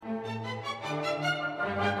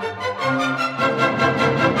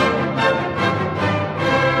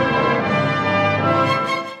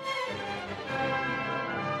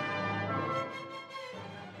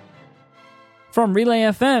From Relay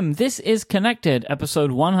FM, this is Connected, episode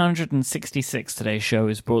 166. Today's show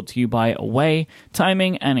is brought to you by Away.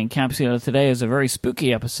 Timing and encapsulated today is a very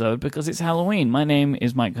spooky episode because it's Halloween. My name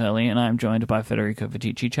is Mike Hurley, and I'm joined by Federico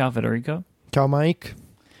Viticci. Ciao, Federico. Ciao, Mike.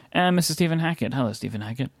 And Mr. Stephen Hackett. Hello, Stephen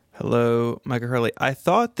Hackett. Hello, Michael Hurley. I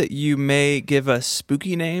thought that you may give us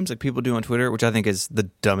spooky names like people do on Twitter, which I think is the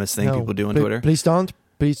dumbest thing people do on Twitter. Please don't.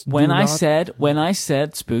 Please when do I not.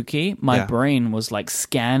 said spooky, my brain was like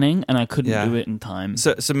scanning and I couldn't do it in time.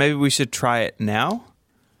 So maybe we should try it now?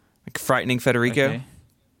 Like Frightening Federico? Okay.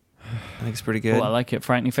 I think it's pretty good. Oh, I like it.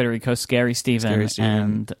 Frightening Federico, Scary Stephen,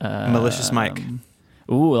 and Malicious Mike.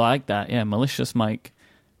 Ooh, I like that. Yeah, Malicious Mike,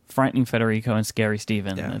 Frightening Federico, and Scary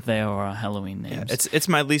Stephen. Yeah. They are our Halloween names. Yeah, it's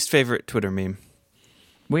my least favorite Twitter meme.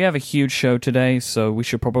 We have a huge show today, so we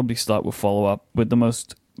should probably start with follow-up with the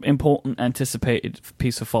most important anticipated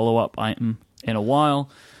piece of follow-up item in a while.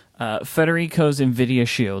 Federico's NVIDIA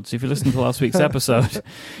Shields. If you listened to last week's episode,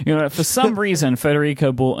 for some reason,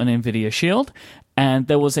 Federico bought an NVIDIA Shield, and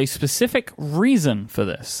there was a specific reason for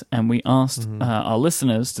this, and we asked our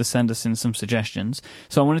listeners to send us in some suggestions.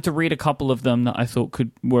 So I wanted to read a couple of them that I thought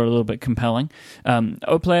were a little bit compelling.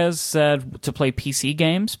 O-Players said to play PC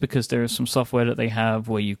games because there is some software that they have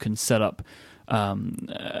where you can set up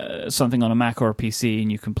something on a Mac or a PC and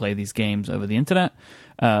you can play these games over the internet.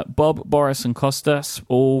 Bob, Boris, and Costas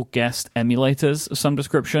all guessed emulators of some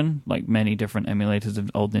description, like many different emulators of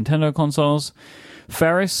old Nintendo consoles.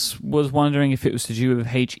 Ferris was wondering if it was to do with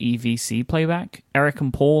HEVC playback. Eric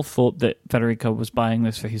and Paul thought that Federico was buying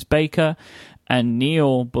this for his baker. And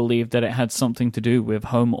Neil believed that it had something to do with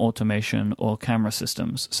home automation or camera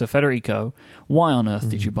systems. So Federico, why on earth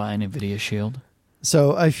did you buy an NVIDIA Shield?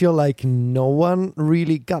 So I feel like no one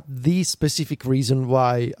really got the specific reason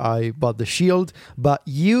why I bought the Shield, but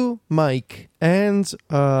you, Mike, and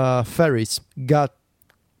Ferris got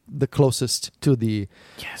the closest to the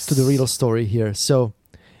real story here. So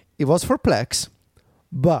it was for Plex,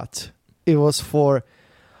 but it was for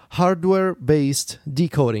hardware-based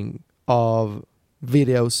decoding of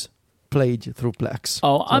videos played through Plex.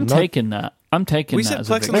 Oh, I'm taking that. We said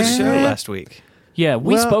Plex on the show last week. Yeah,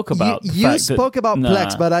 we spoke about you spoke about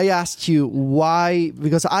Plex, but I asked you why,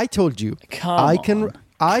 because I told you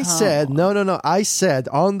I said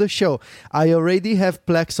on the show I already have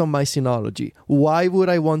Plex on my Synology. Why would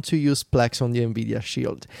I want to use Plex on the NVIDIA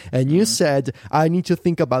Shield? And you said I need to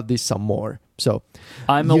think about this some more. So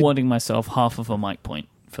I'm awarding myself half of a mic point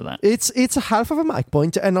for that. It's a half of a mic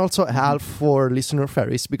point and also half for listener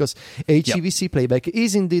Ferris because HEVC playback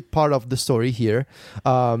is indeed part of the story here.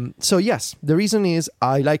 So yes, the reason is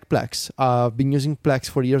I like Plex. I've been using Plex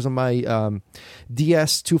for years on my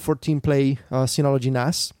DS214 Play Synology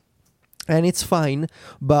NAS. And it's fine,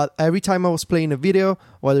 but every time I was playing a video,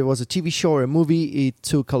 whether it was a TV show or a movie, it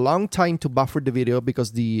took a long time to buffer the video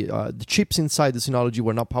because the chips inside the Synology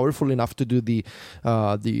were not powerful enough to do the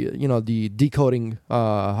decoding,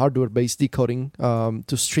 hardware-based decoding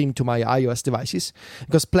to stream to my iOS devices.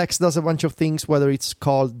 Because Plex does a bunch of things, whether it's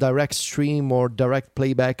called direct stream or direct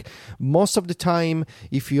playback. Most of the time,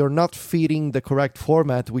 if you're not feeding the correct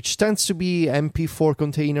format, which tends to be MP4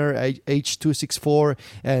 container, H.264,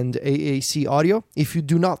 and AAC audio. If you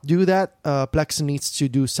do not do that, Plex needs to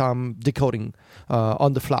do some decoding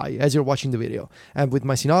on the fly as you're watching the video. And with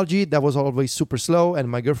my Synology, that was always super slow, and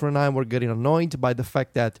my girlfriend and I were getting annoyed by the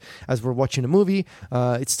fact that as we're watching a movie,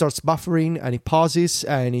 it starts buffering and it pauses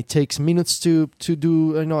and it takes minutes to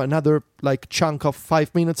do another like chunk of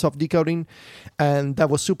 5 minutes of decoding, and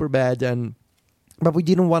that was super bad. But we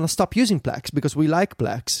didn't want to stop using Plex because we like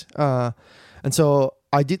Plex, and so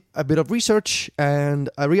I did a bit of research and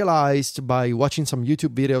I realized by watching some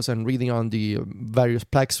YouTube videos and reading on the various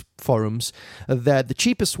Plex forums that the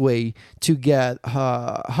cheapest way to get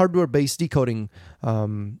hardware-based decoding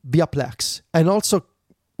via Plex and also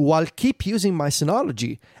while keep using my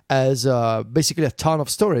Synology as basically a ton of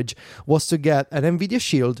storage was to get an NVIDIA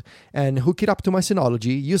Shield and hook it up to my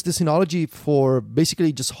Synology, use the Synology for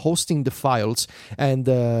basically just hosting the files and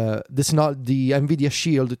the NVIDIA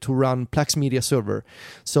Shield to run Plex Media Server.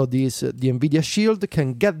 So the NVIDIA Shield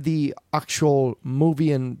can get the actual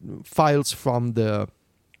movie and files from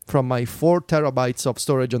my 4 terabytes of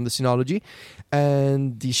storage on the Synology,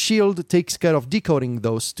 and the Shield takes care of decoding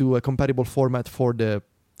those to a compatible format for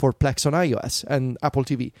Plex on iOS and Apple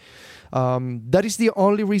TV. That is the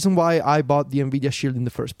only reason why I bought the NVIDIA Shield in the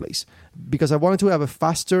first place, because I wanted to have a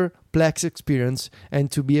faster Plex experience and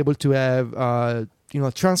to be able to have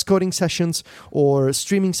transcoding sessions or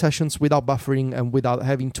streaming sessions without buffering and without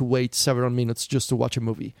having to wait several minutes just to watch a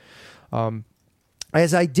movie.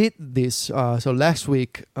 as I did this, so last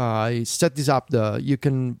week I set this up.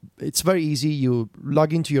 It's very easy. You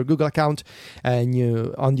log into your Google account and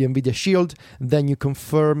you on the NVIDIA Shield. Then you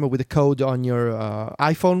confirm with the code on your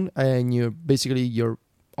iPhone, and you're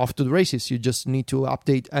off to the races. You just need to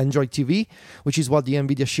update Android TV, which is what the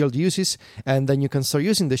NVIDIA Shield uses, and then you can start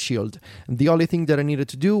using the Shield. And the only thing that I needed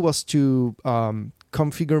to do was to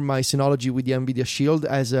configure my Synology with the NVIDIA Shield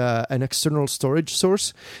as an external storage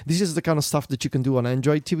source. This is the kind of stuff that you can do on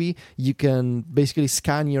Android TV. You can basically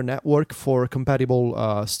scan your network for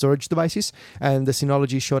compatible storage devices, and the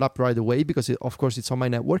Synology showed up right away because, of course, it's on my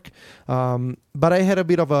network. But I had a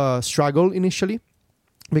bit of a struggle initially,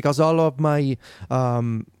 because all of my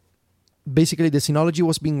basically the Synology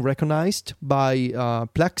was being recognized by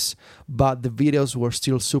Plex, but the videos were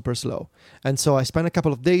still super slow. And so I spent a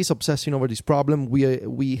couple of days obsessing over this problem.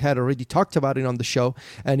 We had already talked about it on the show,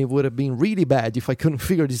 and it would have been really bad if I couldn't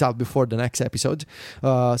figure this out before the next episode.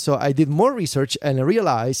 So I did more research, and I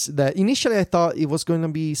realized that initially I thought it was going to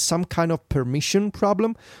be some kind of permission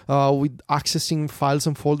problem with accessing files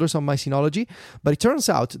and folders on my Synology. But it turns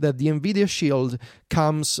out that the NVIDIA Shield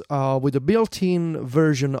comes with a built-in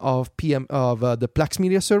version of the Plex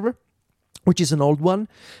Media Server, which is an old one.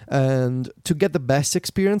 And to get the best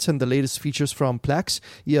experience and the latest features from Plex,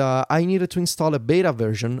 I needed to install a beta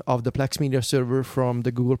version of the Plex Media Server from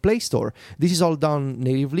the Google Play Store. This is all done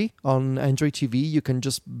natively on Android TV. You can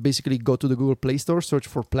just basically go to the Google Play Store, search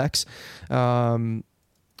for Plex.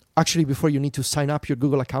 Actually, before you need to sign up your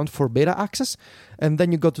Google account for beta access, and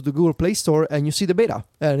then you go to the Google Play Store and you see the beta,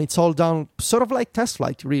 and it's all done sort of like test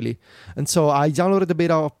flight, really. And so I downloaded the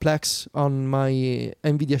beta of Plex on my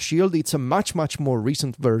NVIDIA Shield. It's a much, much more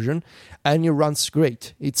recent version, and it runs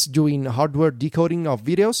great. It's doing hardware decoding of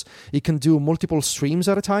videos. It can do multiple streams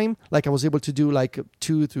at a time. Like I was able to do like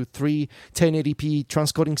 2 to 3 1080p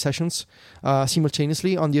transcoding sessions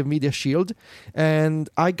simultaneously on the NVIDIA Shield, and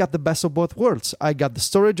I got the best of both worlds. I got the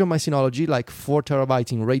storage on my Synology, like 4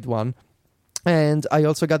 terabyte in RAID 1, and I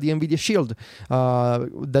also got the NVIDIA Shield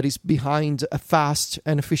that is behind a fast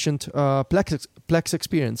and efficient Plex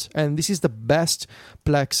experience. And this is the best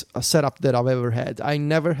Plex setup that I've ever had. I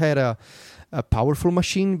never had a powerful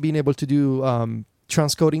machine being able to do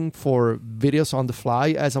transcoding for videos on the fly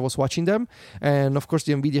as I was watching them. And of course,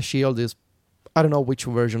 the NVIDIA Shield is, I don't know which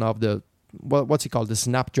version of the what's it called, the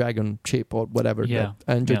Snapdragon chip or whatever that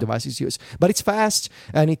Android devices use. But it's fast,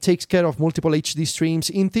 and it takes care of multiple HD streams.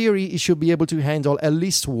 In theory, it should be able to handle at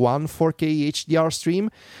least one 4K HDR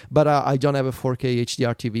stream, but I don't have a 4K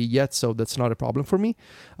HDR TV yet, so that's not a problem for me.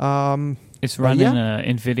 It's running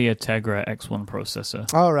an NVIDIA Tegra X1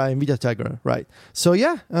 processor. All right, NVIDIA Tegra, right. So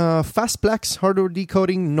fast Plex, hardware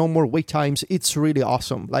decoding, no more wait times. It's really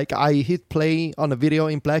awesome. Like, I hit play on a video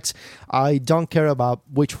in Plex. I don't care about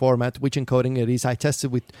which format, which encoding it is. I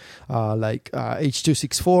tested with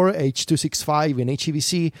H.264, H.265 in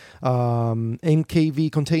HEVC,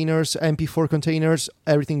 MKV containers, MP4 containers.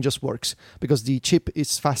 Everything just works because the chip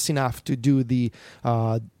is fast enough to do the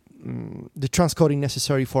transcoding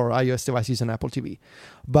necessary for iOS devices and Apple TV.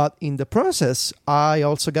 But in the process, I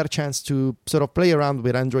also got a chance to sort of play around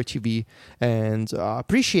with Android TV and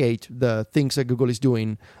appreciate the things that Google is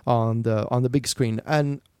doing on the big screen.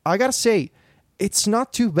 And I gotta say, it's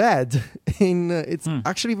not too bad. It's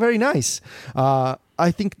actually very nice.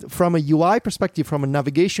 I think from a UI perspective, from a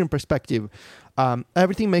navigation perspective,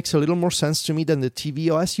 everything makes a little more sense to me than the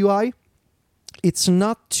tvOS UI. It's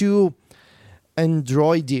not too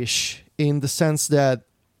Androidish in the sense that,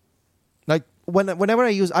 like, whenever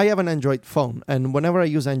I have an Android phone, and whenever I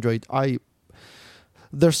use Android,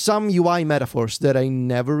 there's some UI metaphors that I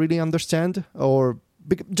never really understand, or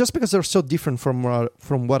just because they're so different from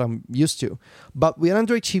what I'm used to. But with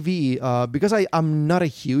Android TV, because I'm not a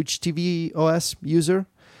huge tvOS user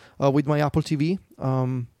with my Apple TV,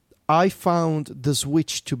 I found the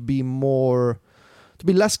switch to be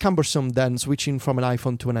less cumbersome than switching from an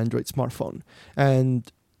iPhone to an Android smartphone.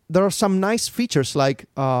 And there are some nice features like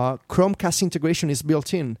Chromecast integration is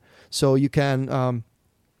built in. So you can,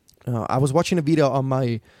 I was watching a video on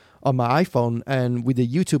my iPhone and with the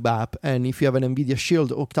YouTube app, and if you have an NVIDIA Shield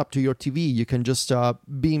hooked up to your TV, you can just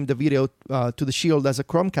beam the video to the Shield as a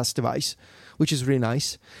Chromecast device, which is really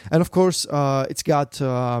nice. And of course, it's got...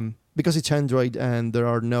 because it's Android and there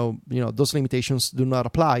are no, those limitations do not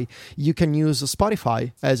apply, you can use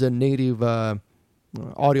Spotify as a native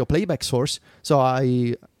audio playback source. So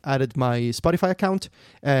I added my Spotify account,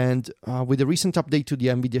 and with the recent update to the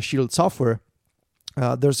NVIDIA Shield software,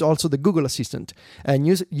 there's also the Google Assistant. And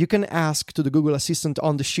you can ask to the Google Assistant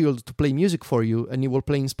on the Shield to play music for you, and it will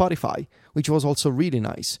play in Spotify, which was also really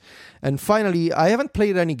nice. And finally, I haven't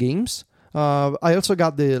played any games, I also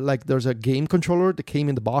got there's a game controller that came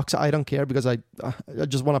in the box. I don't care because I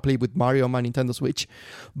just want to play with Mario on my Nintendo Switch.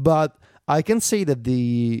 But I can say that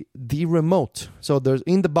the remote, so there's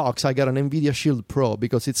in the box, I got an NVIDIA Shield Pro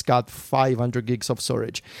because it's got 500 gigs of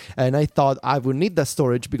storage. And I thought I would need that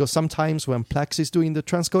storage because sometimes when Plex is doing the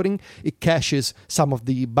transcoding, it caches some of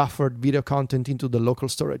the buffered video content into the local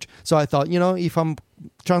storage. So I thought, if I'm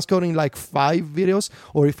transcoding like 5 videos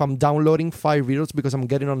or if I'm downloading 5 videos because I'm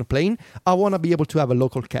getting on a plane, I want to be able to have a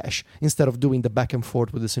local cache instead of doing the back and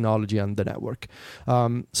forth with the Synology and the network.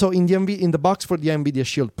 So in the box for the NVIDIA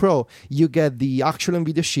Shield Pro, you get the actual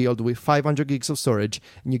NVIDIA Shield with 500 gigs of storage,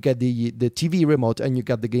 and you get the TV remote, and you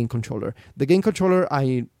get the game controller. The game controller,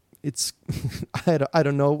 I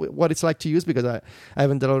don't know what it's like to use because I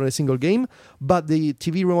haven't downloaded a single game, but the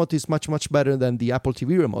TV remote is much, much better than the Apple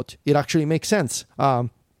TV remote. It actually makes sense.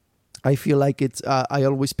 I feel like I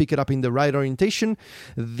always pick it up in the right orientation.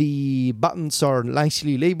 The buttons are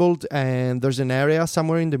nicely labeled, and there's an area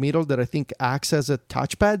somewhere in the middle that I think acts as a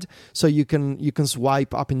touchpad, so you can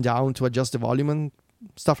swipe up and down to adjust the volume and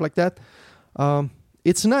stuff like that.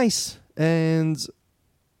 It's nice, and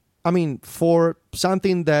I mean, for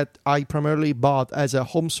something that I primarily bought as a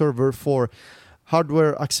home server for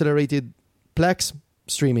hardware accelerated Plex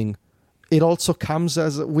streaming, it also comes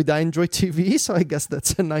with Android TV, so I guess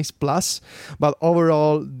that's a nice plus. But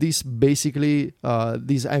overall, this basically,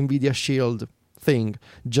 this NVIDIA Shield thing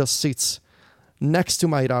just sits next to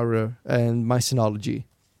my router and my Synology.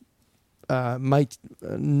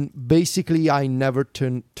 Basically, I never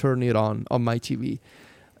turn it on my TV.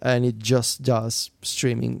 And it just does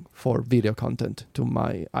streaming for video content to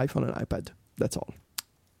my iPhone and iPad. That's all.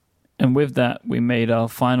 And with that, we made our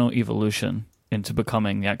final evolution into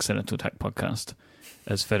becoming the Accidental Tech Podcast,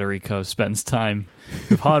 as Federico spends time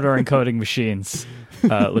with hardware encoding machines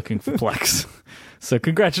looking for Plex. So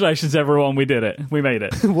congratulations, everyone. We did it. We made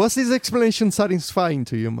it. Was this explanation satisfying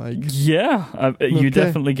to you, Mike? Yeah. You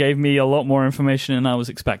definitely gave me a lot more information than I was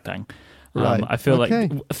expecting. Right. I feel like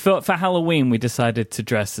for Halloween we decided to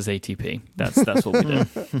dress as ATP. That's what we did.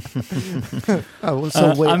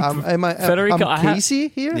 Federico, I'm Casey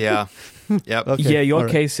here? Yeah. Yep. Okay. Yeah, you're right.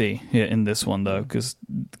 Casey here in this one though, because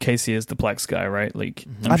Casey is the Plex guy, right? Like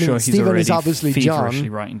I'm sure he's Steven already is obviously feverishly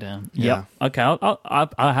John. writing down. Yeah. Yep. Okay.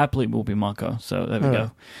 I happily will be Marco. So there we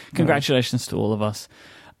go. Congratulations to all of us.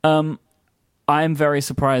 I'm very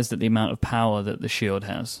surprised at the amount of power that the Shield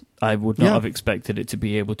has. I would not have expected it to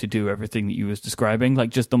be able to do everything that you was describing, like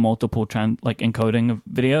just the multiple encoding of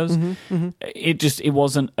videos. Mm-hmm. It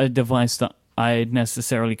wasn't a device that I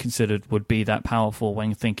necessarily considered would be that powerful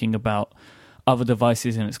when thinking about other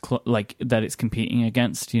devices and that it's competing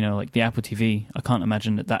against. Like the Apple TV. I can't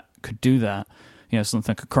imagine that could do that.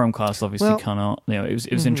 Something like a Chromecast obviously cannot.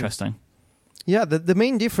 It was interesting. Yeah, the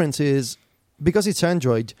main difference is because it's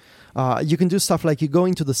Android. You can do stuff like you go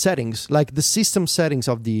into the settings, like the system settings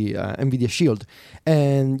of the NVIDIA Shield,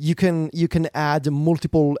 and you can add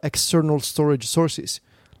multiple external storage sources.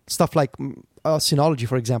 Stuff like Synology,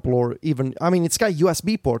 for example, or even, it's got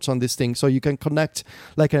USB ports on this thing, so you can connect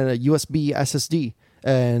like a USB SSD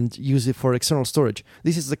and use it for external storage.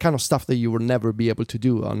 This is the kind of stuff that you will never be able to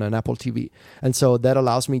do on an Apple TV. And so that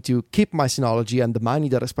allows me to keep my Synology and the money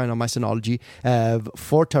that I spend on my Synology have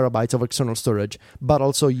 4 terabytes of external storage, but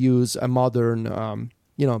also use a modern,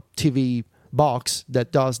 TV box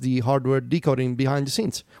that does the hardware decoding behind the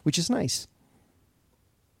scenes, which is nice.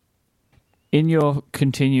 In your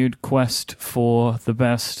continued quest for the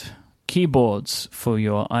best keyboards for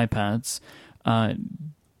your iPads,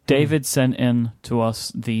 David sent in to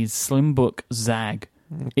us the Slimbook Zag.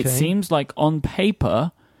 Okay. It seems like on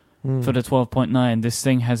paper, for the 12.9, this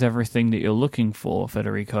thing has everything that you're looking for,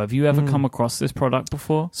 Federico. Have you ever come across this product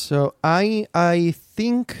before? So I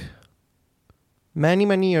think many,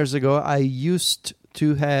 many years ago, I used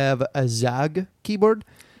to have a Zag keyboard.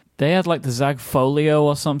 They had like the Zag Folio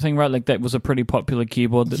or something, right? Like that was a pretty popular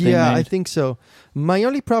keyboard that they made. Yeah, I think so. My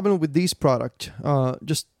only problem with this product,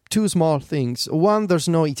 just 2 small things. One, there's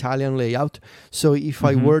no Italian layout. So if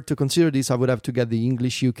I were to consider this, I would have to get the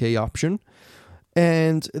English UK option.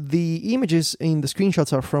 And the images in the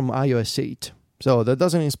screenshots are from iOS 8. So that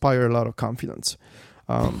doesn't inspire a lot of confidence.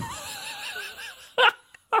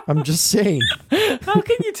 I'm just saying. How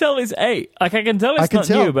can you tell it's 8? Like I can tell it's not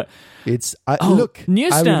new, but it's look.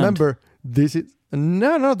 Newsstand. I remember this is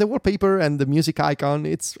no the wallpaper and the music icon.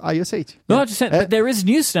 It's iOS 8. No, I just said, but there is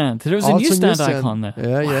Newsstand. There is a newsstand icon there.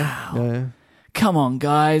 Yeah, wow. Yeah. Come on,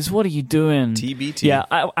 guys, what are you doing? TBT. Yeah,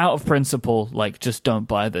 out of principle, like just don't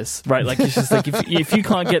buy this, right? Like it's just like if you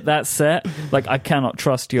can't get that set, like I cannot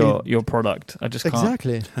trust your product. I just can't.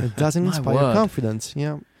 Exactly. It doesn't inspire confidence.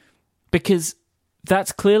 Yeah. Because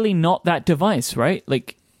that's clearly not that device, right?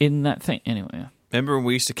 Like, in that thing. Anyway. Remember when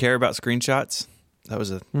we used to care about screenshots? That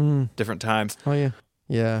was a different time. Oh, yeah.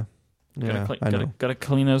 Yeah. Yeah, Gotta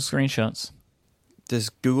clean those screenshots. Does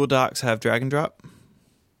Google Docs have drag and drop?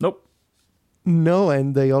 Nope. No,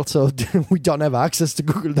 and they also we don't have access to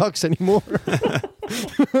Google Docs anymore.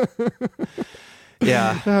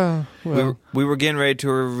 Yeah. Well. We were getting ready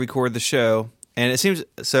to record the show, and it seems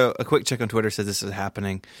so. A quick check on Twitter says this is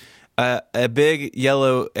happening. A big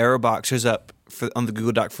yellow arrow box shows up on the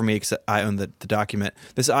Google Doc for me because I own the document.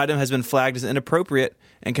 This item has been flagged as inappropriate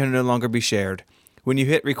and can no longer be shared. When you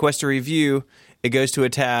hit request a review, it goes to a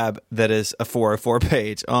tab that is a 404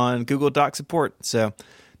 page on Google Doc support. So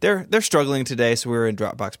they're struggling today, so we're in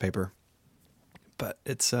Dropbox paper. But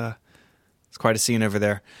it's quite a scene over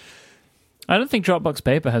there. I don't think Dropbox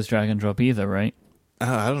Paper has drag and drop either, right?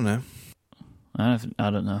 I don't know. I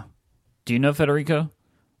don't know. Do you know, Federico?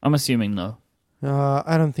 I'm assuming no.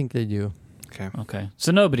 I don't think they do. Okay.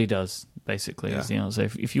 So nobody does, basically. Yeah. So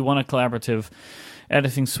if you want a collaborative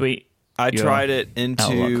editing suite, I tried it into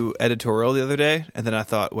Outlook. editorial the other day, and then I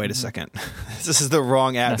thought, wait a second. This is the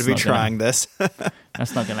wrong app to be trying this.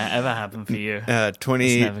 That's not going to ever happen for you.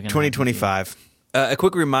 2025. A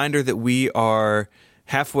quick reminder that we are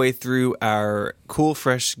halfway through our Cool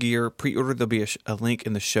Fresh Gear pre-order. There'll be a link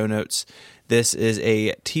in the show notes. This is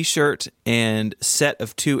a t-shirt and set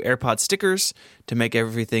of 2 AirPod stickers to make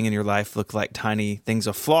everything in your life look like tiny things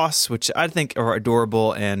of floss, which I think are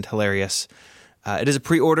adorable and hilarious. It is a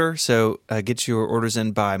pre-order, so get your orders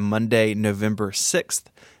in by Monday, November 6th,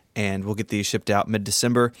 and we'll get these shipped out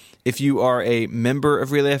mid-December. If you are a member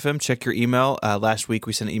of Relay FM, check your email. Last week,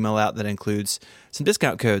 we sent an email out that includes some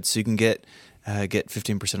discount codes, so you can get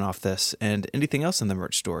 15% off this and anything else in the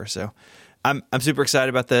merch store. So I'm super excited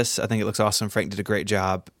about this. I think it looks awesome. Frank did a great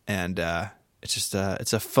job, and it's just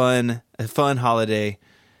it's a fun holiday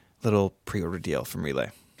little pre-order deal from Relay.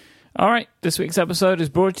 All right, this week's episode is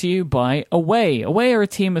brought to you by Away. Away are a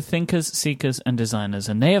team of thinkers, seekers, and designers,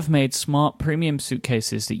 and they have made smart premium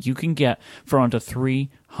suitcases that you can get for under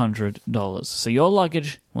 $300. So your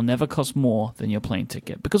luggage will never cost more than your plane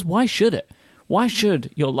ticket, because why should it? Why should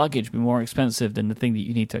your luggage be more expensive than the thing that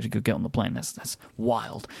you need to actually go get on the plane? That's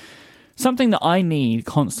wild. Something that I need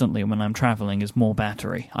constantly when I'm traveling is more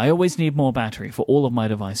battery. I always need more battery for all of my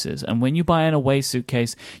devices. And when you buy an Away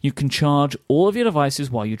suitcase, you can charge all of your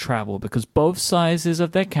devices while you travel, because both sizes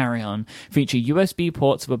of their carry-on feature USB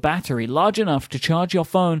ports of a battery large enough to charge your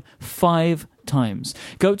phone 5 times.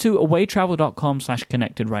 Go to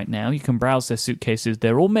awaytravel.com/connected right now. You can browse their suitcases.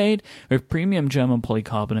 They're all made with premium German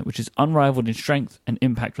polycarbonate, which is unrivaled in strength and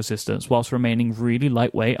impact resistance, whilst remaining really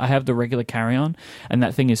lightweight. I have the regular carry-on, and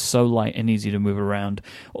that thing is so light and easy to move around.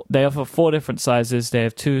 They offer 4 different sizes. They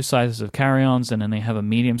have 2 sizes of carry-ons, and then they have a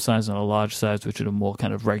medium size and a large size, which are the more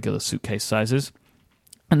kind of regular suitcase sizes.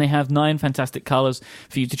 And they have 9 fantastic colors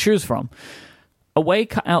for you to choose from. Away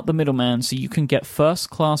cut out the middleman so you can get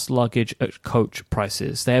first-class luggage at coach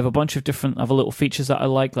prices. They have a bunch of different other little features that I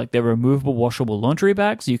like their removable washable laundry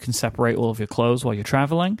bags. You can separate all of your clothes while you're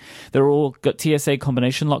traveling. They're all got TSA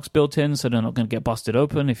combination locks built in, so they're not going to get busted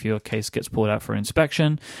open if your case gets pulled out for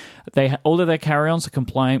inspection. All of their carry-ons are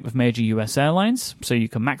compliant with major US airlines, so you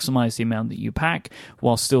can maximize the amount that you pack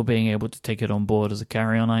while still being able to take it on board as a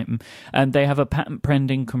carry-on item. And they have a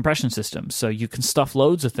patent-pending compression system, so you can stuff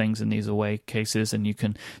loads of things in these Away cases, and you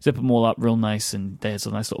can zip them all up real nice, and there's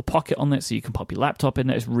a nice little pocket on it so you can pop your laptop in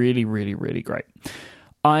there. It's really, really, really great.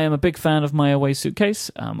 I am a big fan of my Away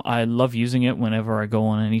suitcase. I love using it whenever I go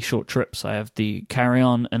on any short trips. I have the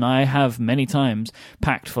carry-on, and I have many times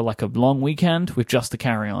packed for like a long weekend with just the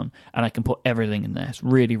carry-on, and I can put everything in there. It's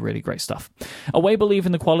really, really great stuff. Away believe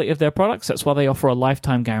in the quality of their products. That's why they offer a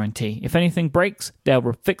lifetime guarantee. If anything breaks,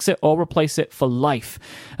 they'll fix it or replace it for life.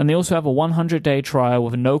 And they also have a 100-day trial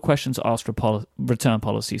with a no questions asked return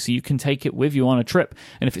policy, so you can take it with you on a trip,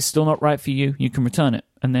 and if it's still not right for you, you can return it,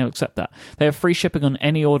 and they'll accept that. They have free shipping on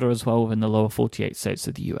any order as well within the lower 48 states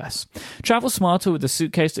of the US. Travel smarter with a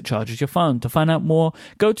suitcase that charges your phone. To find out more,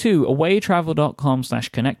 go to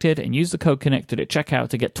awaytravel.com/connected and use the code connected at checkout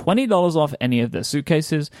to get $20 off any of their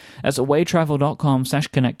suitcases. That's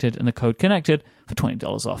awaytravel.com/connected and the code connected for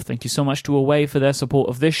 $20 off. Thank you so much to Away for their support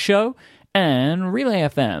of this show and Relay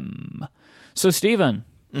FM. So, Stephen,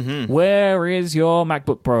 where is your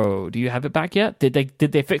MacBook Pro? Do you have it back yet? Did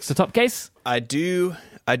they fix the top case? I do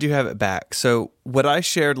have it back. So what I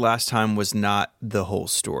shared last time was not the whole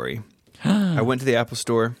story. I went to the Apple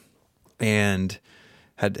store and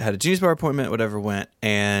had a Genius Bar appointment, whatever went,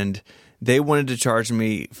 and they wanted to charge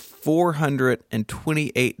me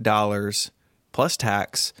 $428 plus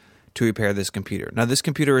tax to repair this computer. Now, this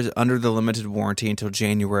computer is under the limited warranty until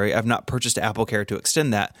January. I've not purchased AppleCare to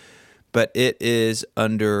extend that, but it is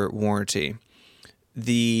under warranty.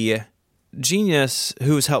 The genius,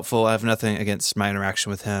 who was helpful, I have nothing against my interaction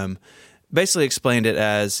with him, basically explained it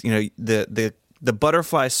as, the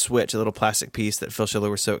butterfly switch, a little plastic piece that Phil Schiller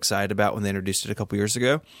was so excited about when they introduced it a couple years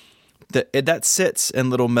ago. That sits in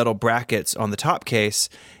little metal brackets on the top case,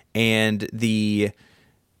 and the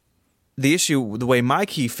issue, the way my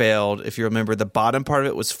key failed, if you remember, the bottom part of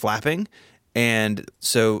it was flapping, and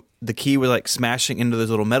so the key was like smashing into those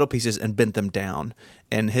little metal pieces and bent them down.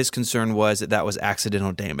 And his concern was that was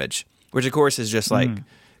accidental damage, which of course is just like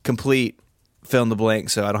complete fill in the blank,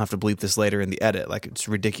 so I don't have to bleep this later in the edit. Like, it's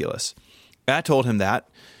ridiculous. And I told him that,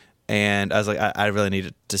 and I was like, I really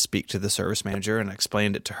needed to speak to the service manager, and I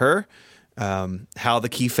explained it to her, how the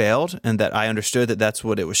key failed, and that I understood that that's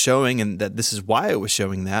what it was showing, and that this is why it was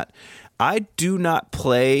showing that. I do not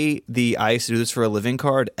play the I used to do this for a living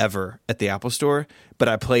card ever at the Apple Store, but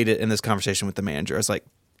I played it in this conversation with the manager. I was like,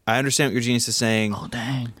 I understand what your genius is saying. Oh,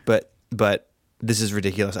 dang. But this is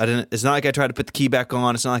ridiculous. It's not like I tried to put the key back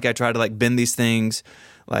on. It's not like I tried to like bend these things.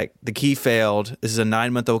 Like, the key failed. This is a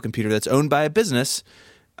 9-month-old computer that's owned by a business.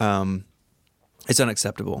 It's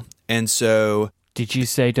unacceptable. And so, did you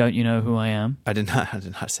say, don't you know who I am? I did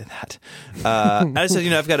not say that. I just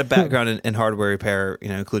said, I've got a background in hardware repair,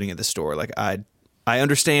 including at the store. Like, I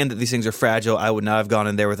understand that these things are fragile. I would not have gone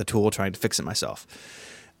in there with a tool trying to fix it myself.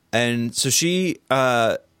 And so she,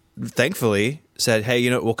 thankfully said, hey,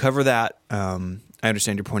 we'll cover that. I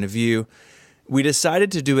understand your point of view. We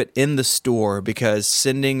decided to do it in the store because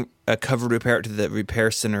sending a covered repair to the repair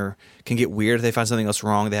center can get weird. If they find something else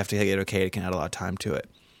wrong, they have to get it okay. It can add a lot of time to it.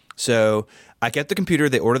 So I kept the computer.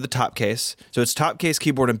 They ordered the top case. So it's top case,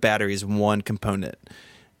 keyboard, and battery is one component.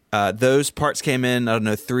 Those parts came in,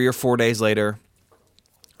 3 or 4 days later.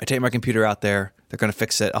 I take my computer out there. They're going to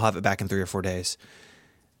fix it. I'll have it back in 3 or 4 days.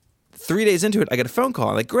 3 days into it, I get a phone call.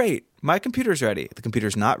 I'm like, great, my computer's ready. The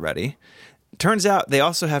computer's not ready. Turns out they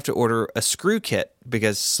also have to order a screw kit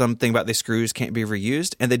because something about the screws can't be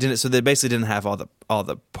reused, and they didn't. So they basically didn't have all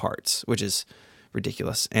the parts, which is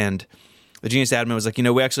ridiculous. And the Genius admin was like,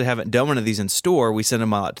 we actually haven't done one of these in store. We send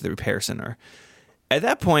them all out to the repair center. At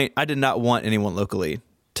that point, I did not want anyone locally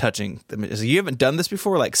touching them. So, you haven't done this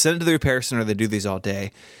before? Like, send it to the repair center. They do these all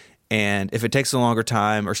day. And if it takes a longer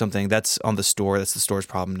time or something, that's on the store. That's the store's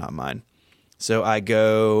problem, not mine. So I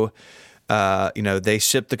go, they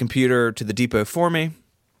ship the computer to the depot for me.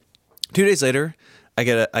 2 days later, I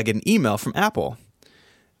get an email from Apple.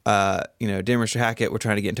 Dear Mr. Hackett, we're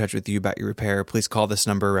trying to get in touch with you about your repair. Please call this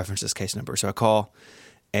number, reference this case number. So I call,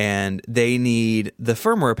 and they need the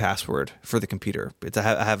firmware password for the computer. I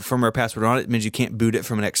have a firmware password on it. It means you can't boot it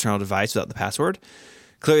from an external device without the password.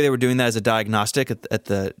 Clearly, they were doing that as a diagnostic at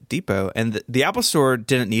the depot, and the Apple Store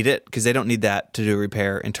didn't need it because they don't need that to do a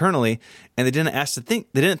repair internally, and they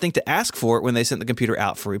didn't think to ask for it when they sent the computer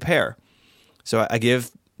out for repair. So I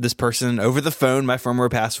give this person over the phone my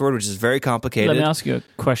firmware password, which is very complicated. Let me ask you a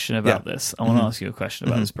question about this. I want to ask you a question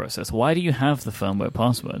about this process. Why do you have the firmware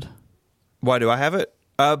password? Why do I have it?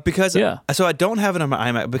 Because so I don't have it on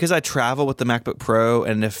my iMac because I travel with the MacBook Pro,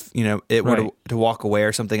 and if it were to walk away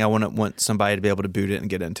or something, I wouldn't want somebody to be able to boot it and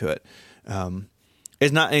get into it.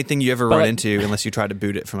 It's not anything you ever run into unless you try to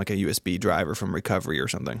boot it from like a USB drive or from recovery or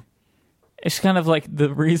something. It's kind of like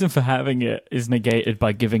the reason for having it is negated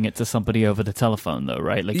by giving it to somebody over the telephone, though,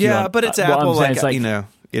 right? Like, but it's Apple. It's like,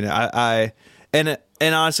 and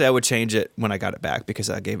honestly, I would change it when I got it back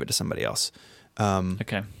because I gave it to somebody else.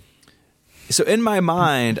 Okay. So in my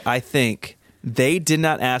mind, I think they did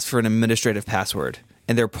not ask for an administrative password,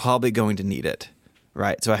 and they're probably going to need it,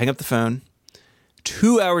 right? So I hang up the phone.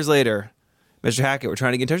 2 hours later, Mr. Hackett, we're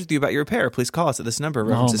trying to get in touch with you about your repair. Please call us at this number.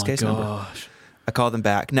 Reference this case number. I call them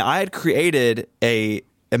back. Now, I had created a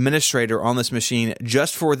administrator on this machine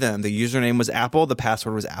just for them. The username was Apple. The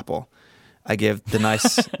password was Apple. I give the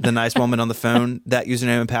nice woman on the phone that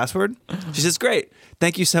username and password. She says, great.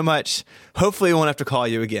 Thank you so much. Hopefully we won't have to call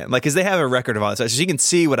you again. Like, because they have a record of all this. So she can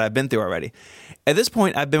see what I've been through already. At this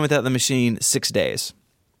point, I've been without the machine 6 days.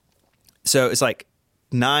 So it's like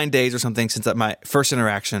 9 days or something since my first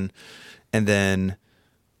interaction. And then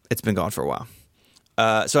it's been gone for a while.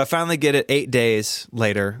 So I finally get it 8 days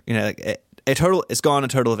later. It's gone a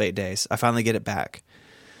total of 8 days. I finally get it back.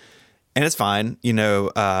 And it's fine.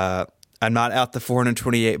 I'm not out the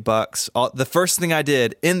 $428. The first thing I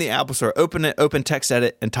did in the Apple Store, open text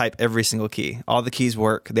edit, and type every single key. All the keys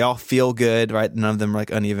work. They all feel good, right? None of them are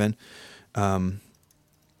like uneven. So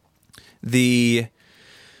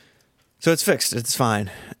it's fixed. It's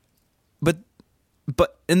fine.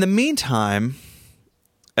 But in the meantime,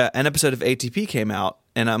 an episode of ATP came out,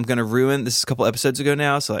 and I'm going to ruin this is a couple episodes ago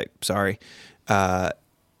now, so like, sorry.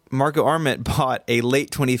 Marco Arment bought a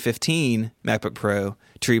late 2015 MacBook Pro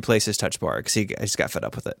to replace his Touch Bar because he just got fed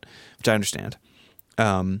up with it, which I understand.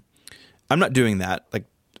 I'm not doing that,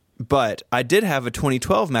 but I did have a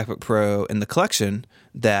 2012 MacBook Pro in the collection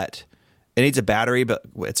that it needs a battery, but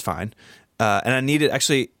it's fine. And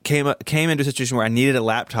I came into a situation where I needed a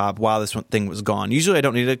laptop while this thing was gone. Usually I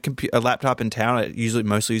don't need a laptop in town. I usually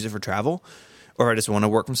mostly use it for travel, or I just want to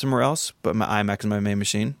work from somewhere else, but my iMac is my main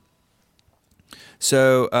machine.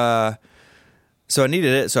 So I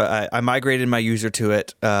needed it, so I migrated my user to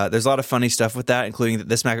it. There's a lot of funny stuff with that, including that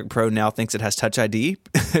this MacBook Pro now thinks it has Touch ID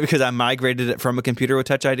because I migrated it from a computer with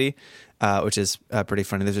Touch ID, which is pretty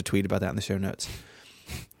funny. There's a tweet about that in the show notes.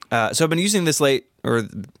 So I've been using this late or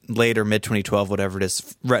mid 2012, whatever it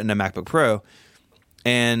is, Retina MacBook Pro,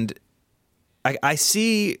 and I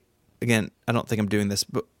see, again, I don't think I'm doing this,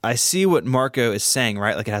 but I see what Marco is saying,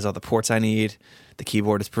 right? Like, it has all the ports I need. The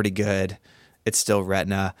keyboard is pretty good. It's still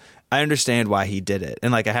Retina. I understand why he did it.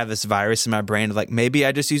 And like, I have this virus in my brain of like, maybe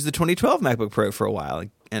I just use the 2012 MacBook Pro for a while.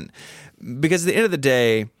 And because at the end of the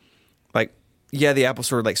day, like, yeah, the Apple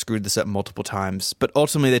Store like screwed this up multiple times, but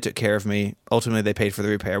ultimately they took care of me. Ultimately they paid for the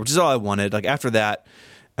repair, which is all I wanted. Like, after that,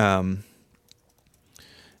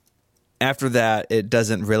 it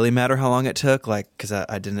doesn't really matter how long it took, like, because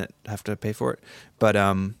I didn't have to pay for it. But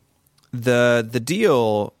the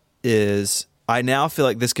deal is, I now feel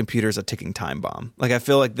like this computer is a ticking time bomb. Like, I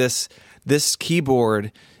feel like this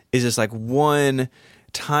keyboard is just like one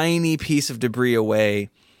tiny piece of debris away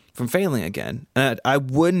from failing again. And I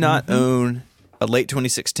would not own a late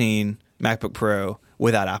 2016 MacBook Pro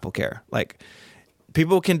without AppleCare. Like,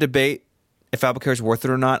 people can debate if AppleCare is worth it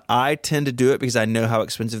or not. I tend to do it because I know how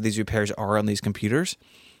expensive these repairs are on these computers.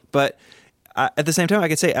 But at the same time, I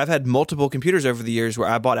can say I've had multiple computers over the years where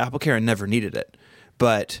I bought AppleCare and never needed it.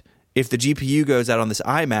 But if the GPU goes out on this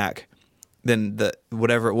iMac, then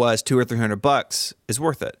whatever it was, $200 or $300 is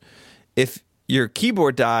worth it. If your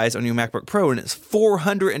keyboard dies on your MacBook Pro and it's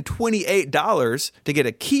 $428 to get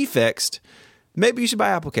a key fixed, maybe you should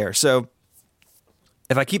buy AppleCare. So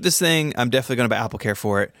if I keep this thing, I'm definitely going to buy AppleCare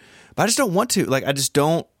for it. But I just don't want to. Like, I just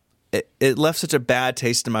don't. It left such a bad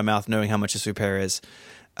taste in my mouth knowing how much this repair is.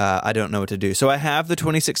 I don't know what to do. So I have the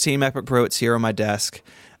 2016 MacBook Pro. It's here on my desk.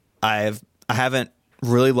 I haven't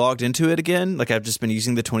really logged into it again. Like, I've just been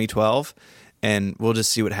using the 2012, and we'll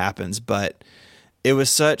just see what happens. But it was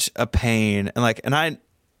such a pain, and I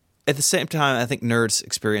at the same time, I think nerds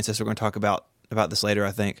experience this. We're going to talk about this later.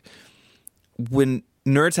 I think when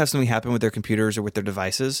nerds have something happen with their computers or with their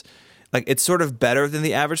devices, like, it's sort of better than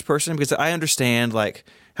the average person, because I understand like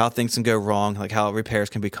how things can go wrong, like how repairs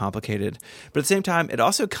can be complicated. But at the same time, it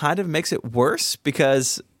also kind of makes it worse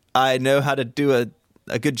because I know how to do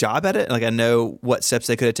a good job at it. Like, I know what steps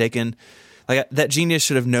they could have taken. Like, that genius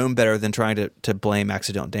should have known better than trying to blame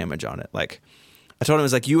accidental damage on it. Like, I told him, it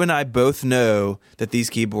was like, you and I both know that these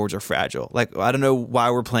keyboards are fragile. Like, I don't know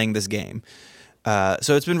why we're playing this game. So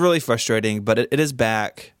it's been really frustrating, but it is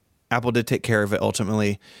back. Apple did take care of it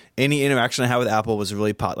ultimately. Any interaction I had with Apple was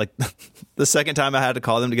really like the second time I had to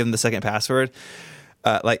call them to give them the second password,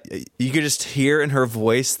 like, you could just hear in her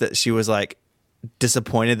voice that she was like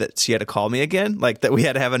disappointed that she had to call me again, like that we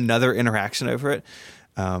had to have another interaction over it.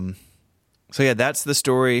 So yeah, that's the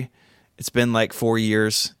story. It's been like 4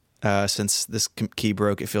 years since this key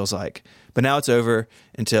broke, it feels like, but now it's over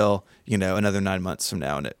until, another 9 months from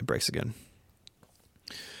now, and it breaks again.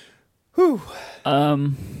 Whew.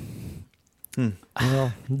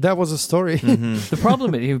 Well, that was a story. The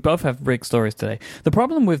problem is, you both have big stories today. The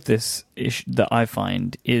problem with this issue that I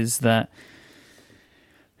find is that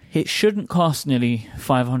it shouldn't cost nearly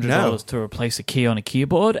 $500 to replace a key on a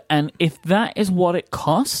keyboard, and if that is what it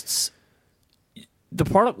costs, the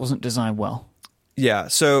product wasn't designed well. Yeah,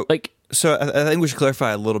 so I think we should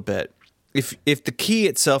clarify a little bit. If the key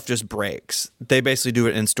itself just breaks, they basically do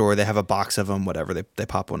it in store. They have a box of them, whatever. They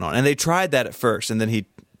pop one on, and they tried that at first, and then he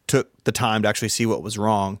took the time to actually see what was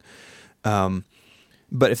wrong.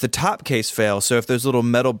 But if the top case fails, so if those little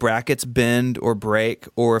metal brackets bend or break,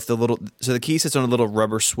 or if the key sits on a little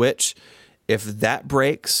rubber switch, if that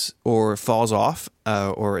breaks or falls off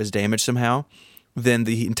or is damaged somehow, then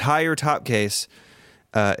the entire top case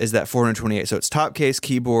is that $428. So it's top case,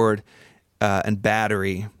 keyboard, and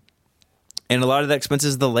battery. And a lot of that expense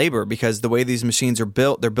is the labor, because the way these machines are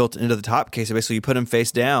built, they're built into the top case. So basically, you put them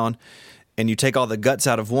face down, and you take all the guts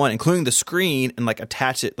out of one, including the screen, and like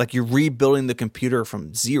attach it, like you're rebuilding the computer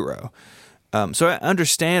from zero. So I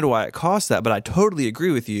understand why it costs that, but I totally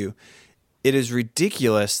agree with you. It is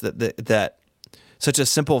ridiculous that such a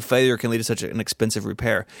simple failure can lead to such an expensive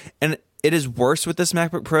repair. And it is worse with this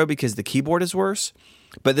MacBook Pro because the keyboard is worse.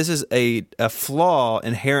 But this is a flaw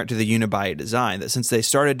inherent to the unibody design, that since they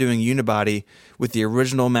started doing unibody with the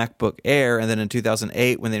original MacBook Air and then in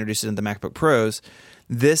 2008 when they introduced it into the MacBook Pros,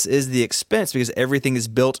 this is the expense because everything is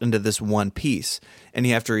built into this one piece. And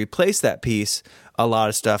you have to replace that piece. A lot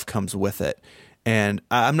of stuff comes with it. And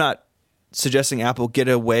I'm not suggesting Apple get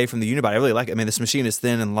away from the unibody. I really like it. I mean, this machine is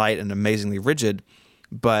thin and light and amazingly rigid,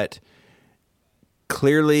 but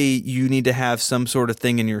clearly you need to have some sort of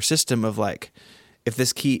thing in your system of like, if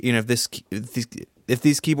this key, if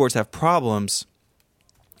these keyboards have problems,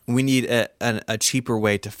 we need a cheaper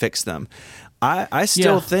way to fix them. I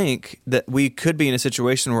still think that we could be in a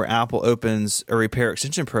situation where Apple opens a repair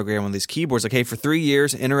extension program on these keyboards. Like, hey, for 3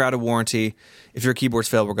 years, in or out of warranty, if your keyboard's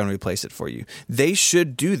failed, we're going to replace it for you. They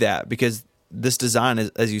should do that because this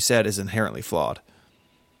design, as you said, is inherently flawed.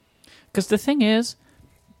 Because the thing is,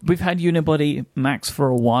 we've had unibody Macs for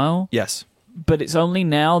a while. Yes. But it's only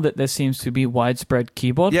now that there seems to be widespread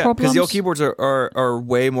keyboard problems. Yeah, because the old keyboards are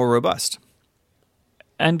way more robust.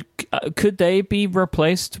 And could they be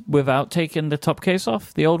replaced without taking the top case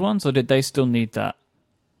off, the old ones, or did they still need that?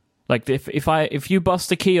 Like if you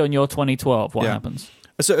bust a key on your 2012, what happens?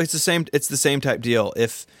 So it's the same type deal.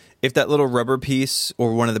 If that little rubber piece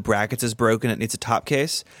or one of the brackets is broken, it needs a top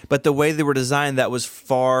case. But the way they were designed, that was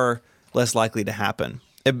far less likely to happen.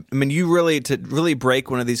 I mean, to really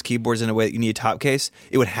break one of these keyboards in a way that you need a top case,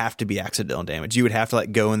 it would have to be accidental damage. You would have to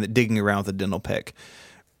like go in digging around with a dental pick.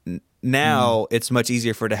 Now it's much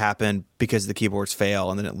easier for it to happen because the keyboards fail,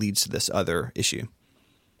 and then it leads to this other issue.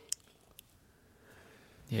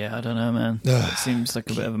 Yeah, I don't know, man. It seems like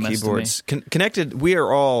a bit of a mess keyboards. to me. Connected, we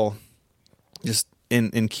are all just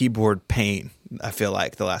in keyboard pain, I feel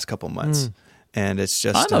like, the last couple months. And it's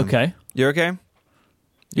just... I'm okay. You're okay?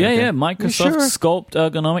 Yeah. Microsoft Sculpt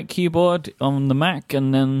ergonomic keyboard on the Mac,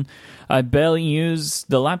 and then I barely use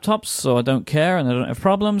the laptops, so I don't care, and I don't have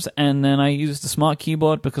problems. And then I use the smart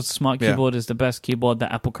keyboard because the smart keyboard is the best keyboard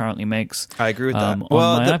that Apple currently makes. I agree with that.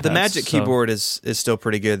 Well, the Magic keyboard is still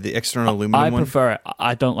pretty good. The external aluminum one. I prefer it.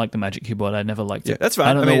 I don't like the Magic keyboard. I never liked it. That's fine.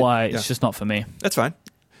 I don't know why. It's just not for me. That's fine.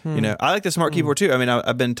 I like the smart keyboard too. I mean,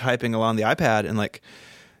 I've been typing along the iPad, and like,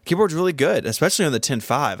 keyboard's really good, especially on the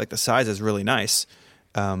 10.5. Like, the size is really nice.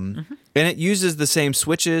 And it uses the same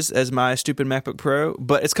switches as my stupid MacBook Pro,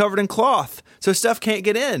 but it's covered in cloth, so stuff can't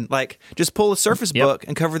get in. Like, just pull a Surface Book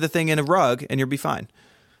and cover the thing in a rug, and you'll be fine.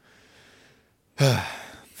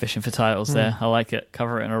 Fishing for titles there. I like it.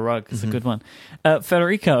 Cover it in a rug. It's a good one.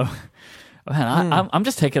 Federico, man, I'm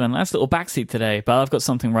just taking a nice little backseat today, but I've got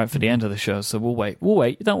something right for the end of the show, so we'll wait.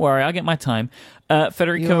 Don't worry, I'll get my time.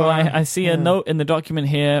 Federico, I see a note in the document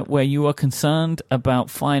here where you are concerned about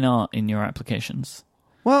fine art in your applications.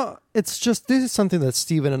 Well, it's just, this is something that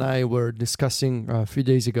Steven and I were discussing a few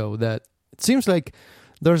days ago, that it seems like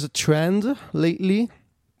there's a trend lately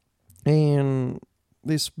in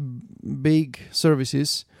these big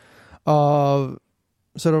services of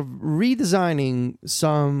sort of redesigning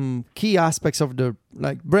some key aspects of the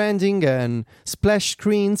like branding and splash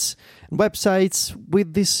screens and websites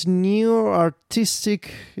with this new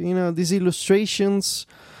artistic, these illustrations.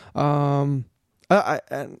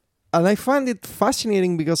 And I find it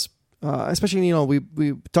fascinating because, especially,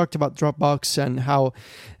 we talked about Dropbox and how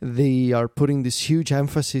they are putting this huge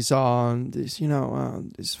emphasis on this,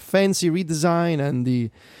 this fancy redesign and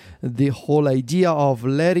the whole idea of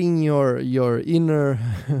letting your inner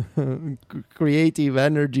creative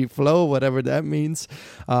energy flow, whatever that means.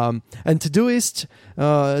 And Todoist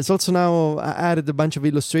has also now added a bunch of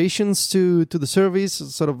illustrations to the service.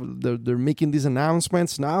 Sort of, they're making these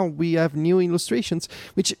announcements. Now we have new illustrations,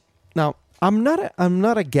 which... Now, I'm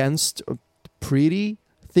not against pretty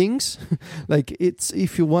things. Like, it's,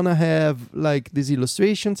 if you want to have like these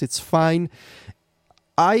illustrations, it's fine.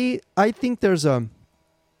 I think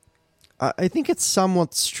I think it's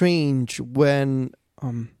somewhat strange when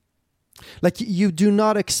like you do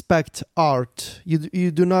not expect art.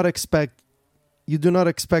 You do not expect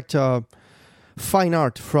fine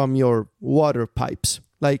art from your water pipes.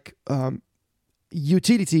 Like,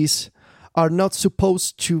 utilities are not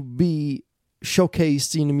supposed to be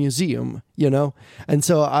showcased in a museum, And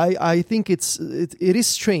so I think it is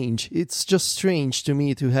strange. It's just strange to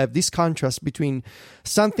me to have this contrast between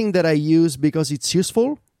something that I use because it's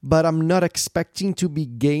useful, but I'm not expecting to be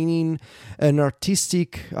gaining an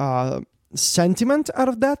artistic sentiment out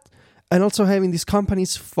of that. And also having these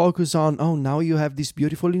companies focus on, now you have these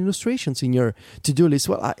beautiful illustrations in your to-do list.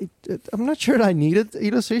 Well, I'm not sure I needed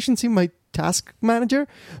illustrations in my task manager,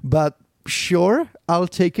 but sure, I'll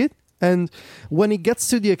take it. And when it gets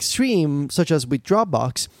to the extreme, such as with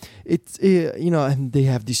Dropbox, it's and they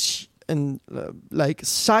have this like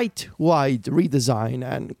site-wide redesign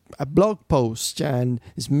and a blog post and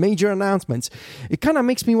these major announcements. It kind of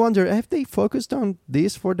makes me wonder, have they focused on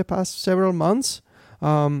this for the past several months?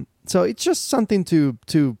 So it's just something to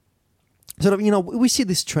sort of, we see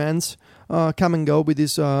these trends come and go with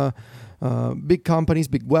these big companies,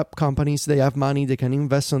 big web companies. They have money, they can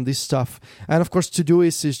invest on this stuff. And of course,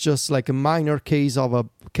 Todoist is just like a minor case of a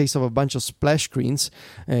bunch of splash screens.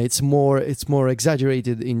 It's more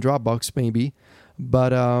exaggerated in Dropbox maybe.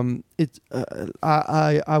 But I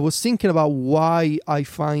was thinking about why I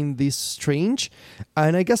find this strange.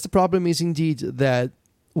 And I guess the problem is indeed that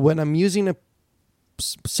when I'm using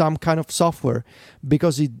some kind of software,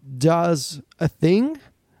 because it does a thing,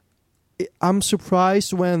 I'm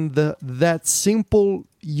surprised when that simple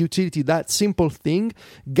utility, that simple thing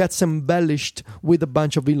gets embellished with a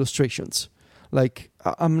bunch of illustrations. Like,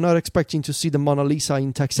 I'm not expecting to see the Mona Lisa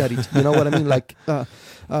in TextEdit. You know what I mean? Like,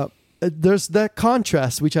 there's that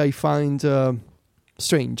contrast, which I find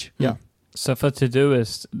strange. Yeah. So for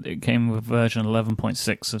Todoist, it came with version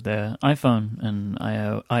 11.6 of their iPhone and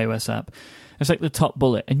iOS app. It's like the top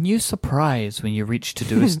bullet, a new surprise when you reach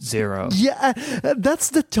Todoist 0. Yeah,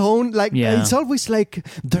 that's the tone. Like, It's always like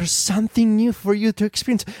there's something new for you to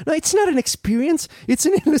experience. No, it's not an experience. It's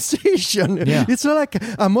an illustration. Yeah. It's not like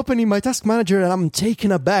I'm opening my task manager and I'm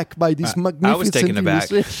taken aback by this magnificent I was taken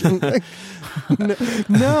aback. illustration. Like,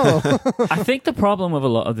 no. I think the problem with a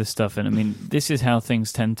lot of this stuff, and I mean, this is how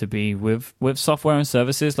things tend to be with software and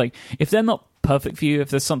services. Like, if they're not perfect for you,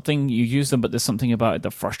 if there's something, you use them, but there's something about it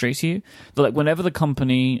that frustrates you. But like, whenever the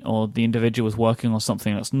company or the individual is working on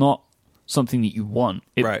something that's not something that you want,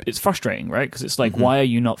 it's frustrating, right? Because it's like, why are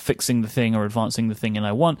you not fixing the thing or advancing the thing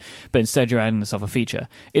I want, but instead you're adding this other feature?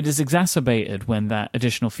 It is exacerbated when that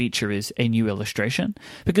additional feature is a new illustration,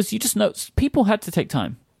 because you just know people had to take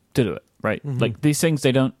time to do it, right? Like, these things,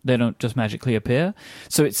 they don't just magically appear.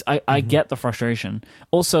 So it's I get the frustration.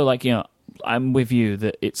 Also, like, I'm with you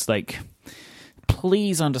that it's like,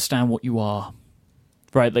 please understand what you are,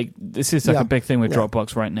 right? Like, this is like a big thing with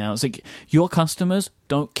Dropbox right now. It's like, your customers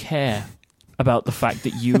don't care about the fact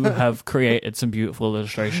that you have created some beautiful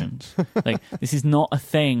illustrations. Like, this is not a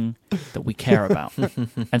thing that we care about.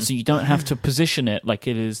 And so you don't have to position it like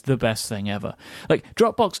it is the best thing ever. Like,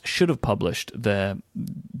 Dropbox should have published the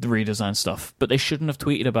redesign stuff, but they shouldn't have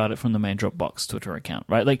tweeted about it from the main Dropbox Twitter account,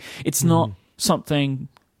 right? Like, it's not something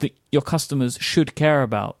that your customers should care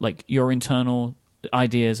about, like your internal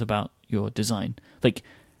ideas about your design. Like,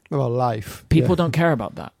 about life. People don't care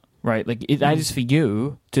about that, right? Like, that is for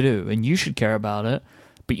you to do, and you should care about it,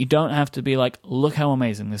 but you don't have to be like, look how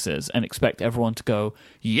amazing this is, and expect everyone to go,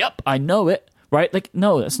 yep, I know it, right? Like,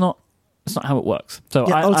 no, that's not how it works. So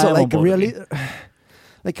I like, really,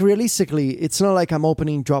 like, realistically, it's not like I'm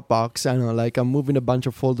opening Dropbox and like I'm moving a bunch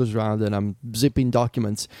of folders around and I'm zipping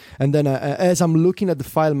documents. And then as I'm looking at the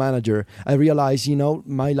file manager, I realize,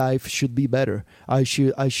 my life should be better. I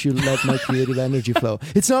should let my creative energy flow.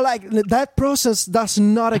 It's not like that process does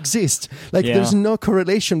not exist. Like, there's no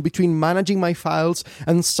correlation between managing my files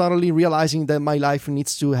and suddenly realizing that my life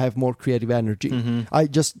needs to have more creative energy.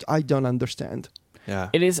 I don't understand. Yeah.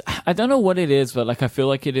 It is, I don't know what it is, but like, I feel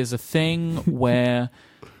like it is a thing where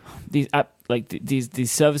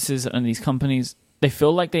these services and these companies, they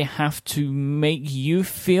feel like they have to make you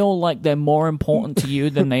feel like they're more important to you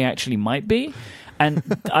than they actually might be. And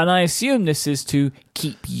I assume this is to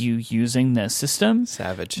keep you using their system.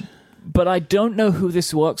 Savage. But I don't know who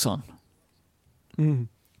this works on.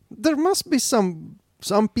 There must be some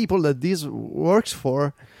people that this works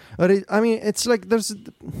for. It's like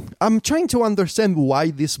I'm trying to understand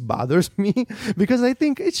why this bothers me, because I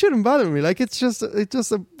think it shouldn't bother me. Like, it's just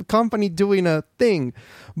a company doing a thing,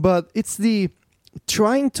 but it's the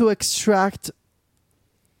trying to extract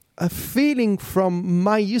a feeling from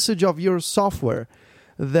my usage of your software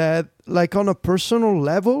that, like, on a personal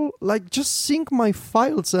level, like, just sync my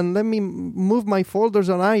files and let me move my folders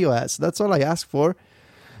on iOS. That's all I ask for.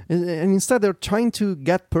 And instead, they're trying to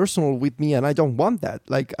get personal with me, and I don't want that.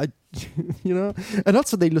 Like, and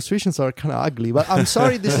also the illustrations are kind of ugly. But I'm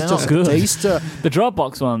sorry, this is just good. Taste. The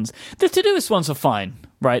Dropbox ones, the Todoist ones are fine,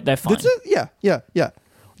 right? They're fine. Yeah.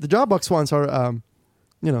 The Dropbox ones are,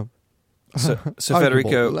 So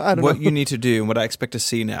Federico, what you need to do and what I expect to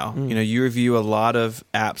see now, you review a lot of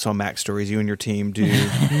apps on Mac Stories. You and your team do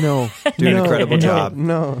an incredible job.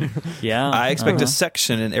 No. Yeah. I expect a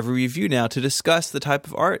section in every review now to discuss the type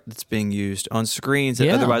of art that's being used on screens that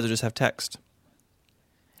otherwise will just have text.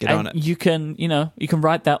 Get and on it. you can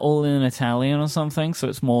write that all in Italian or something, so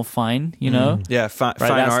it's more fine, Yeah, Right, fine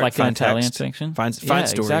that's art, like fine an Italian text, section. fine Yeah,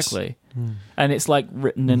 stories. exactly. And it's like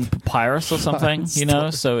written in papyrus or something,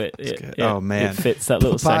 so Oh, man. it fits that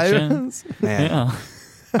little section. Papyrus? Man, Yeah.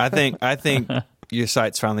 I think your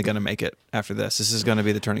site's finally going to make it after this. This is going to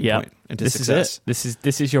be the turning Yeah. point into This success. is it.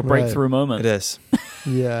 This is your Right. breakthrough moment. It is.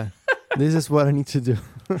 Yeah. This is what I need to do.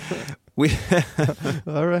 We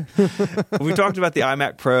All right. we talked about the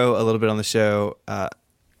iMac Pro a little bit on the show.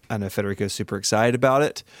 I know Federico's super excited about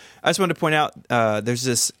it. I just wanted to point out there's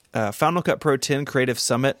this Final Cut Pro 10 Creative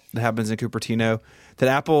Summit that happens in Cupertino that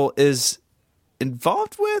Apple is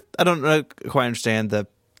involved with. I don't quite understand the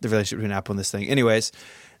relationship between Apple and this thing. Anyways,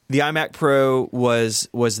 the iMac Pro was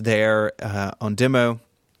there on demo,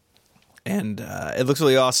 and it looks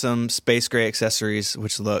really awesome. Space gray accessories,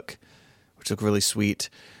 which look really sweet.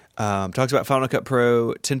 Talks about Final Cut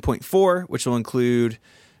Pro 10.4, which will include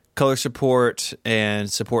color support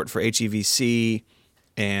and support for HEVC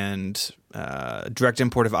and direct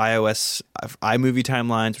import of iMovie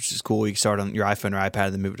timelines, which is cool. You can start on your iPhone or iPad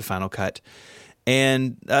and then move it to Final Cut.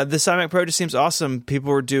 And this iMac Pro just seems awesome.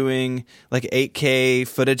 People were doing like 8K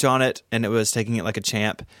footage on it, and it was taking it like a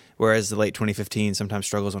champ, whereas the late 2015 sometimes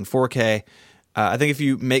struggles on 4K. I think if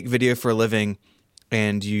you make video for a living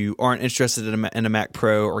and you aren't interested in a Mac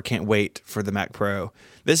Pro or can't wait for the Mac Pro,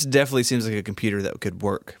 this definitely seems like a computer that could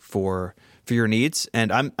work for your needs.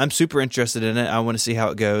 And I'm super interested in it. I want to see how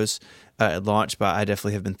it goes at launch, but I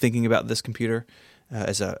definitely have been thinking about this computer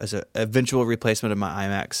as a eventual replacement of my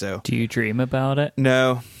iMac. So, Do you dream about it?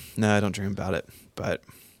 no, I don't dream about it, but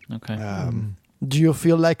Okay. Do you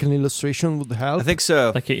feel like an illustration would help? I think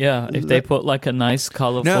so. Like if they put like a nice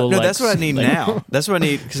colorful. No, like, that's what I need like- now. That's what I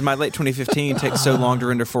need because my late 2015 takes so long to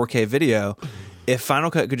render 4K video. If Final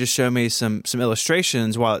Cut could just show me some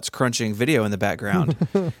illustrations while it's crunching video in the background,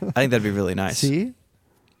 I think that'd be really nice. See?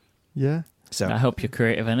 Yeah. So I help your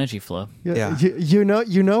creative energy flow. Yeah. You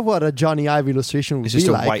know what a Johnny Ive illustration would it's be just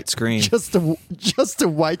a like? white screen. Just a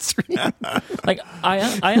white screen. Like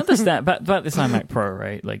I understand about this iMac Pro,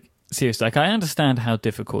 right? Like seriously, like I understand how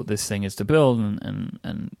difficult this thing is to build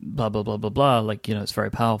and blah blah blah blah blah. Like it's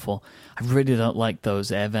very powerful. I really don't like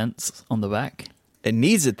those air vents on the back. It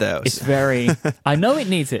needs it though. It's very. I know it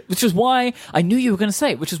needs it, which is why I knew you were going to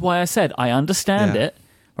say it. Which is why I said I understand Yeah. it.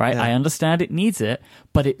 Right, Yeah. I understand it needs it,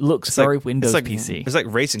 but it looks It's very like, Windows it's like, PC. It's like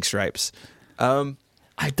racing stripes.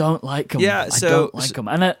 I don't like them. Yeah, I so- don't like them,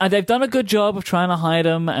 and they've done a good job of trying to hide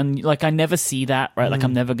them. And like, I never see that, right? Like,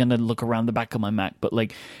 I'm never gonna look around the back of my Mac, but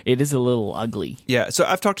like, it is a little ugly. Yeah, so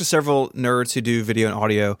I've talked to several nerds who do video and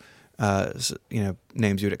audio,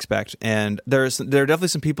 names you would expect, and there are definitely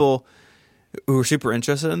some people who are super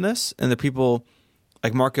interested in this, and the people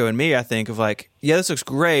like Marco and me, I think of like, yeah, this looks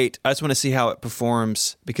great. I just want to see how it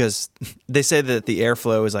performs because they say that the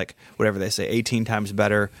airflow is like whatever they say, 18 times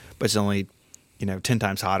better, but it's only 10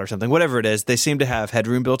 times hot or something. Whatever it is, they seem to have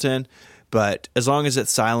headroom built in. But as long as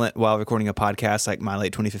it's silent while recording a podcast, like my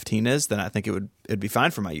late 2015 is, then I think it'd be fine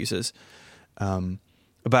for my uses.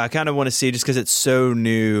 But I kind of want to see just because it's so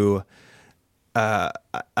new. I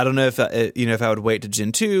don't know if if I would wait to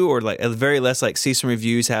Gen 2 or like at the very least like see some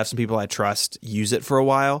reviews, have some people I trust use it for a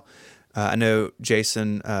while. I know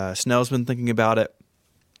Jason Snell's been thinking about it.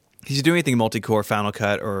 He's doing anything multi-core, Final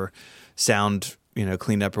Cut, or sound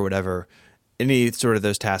cleanup or whatever. Any sort of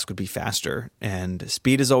those tasks would be faster, and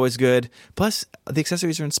speed is always good. Plus, the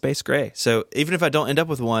accessories are in space gray, so even if I don't end up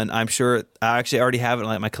with one, I'm sure I actually already have it on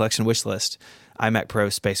like my collection wish list. iMac Pro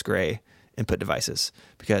space gray input devices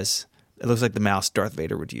because it looks like the mouse Darth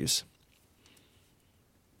Vader would use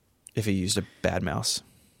if he used a bad mouse.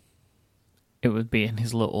 It would be in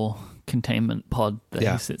his little containment pod that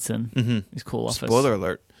he sits in. Mm-hmm. His cool office. Spoiler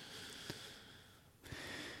alert.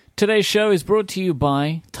 Today's show is brought to you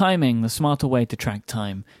by Timing, the smarter way to track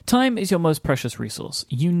time. Time is your most precious resource.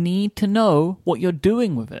 You need to know what you're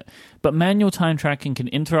doing with it. But manual time tracking can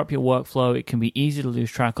interrupt your workflow, it can be easy to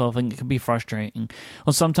lose track of, and it can be frustrating.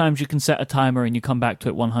 Or sometimes you can set a timer and you come back to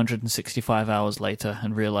it 165 hours later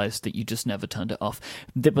and realize that you just never turned it off.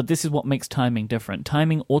 But this is what makes timing different.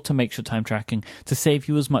 Timing automates your time tracking to save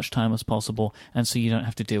you as much time as possible, and so you don't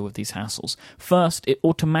have to deal with these hassles. First, it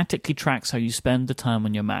automatically tracks how you spend the time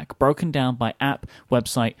on your Mac, broken down by app,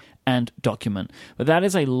 website, and document. But that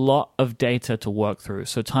is a lot of data to work through,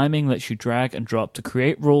 so timing lets you drag and drop to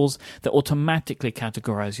create rules that automatically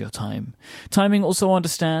categorize your time. Timing also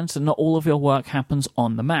understands that not all of your work happens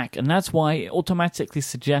on the Mac, and that's why it automatically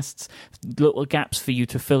suggests little gaps for you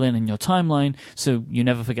to fill in your timeline, so you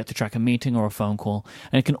never forget to track a meeting or a phone call.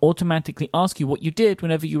 And it can automatically ask you what you did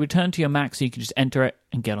whenever you return to your Mac, so you can just enter it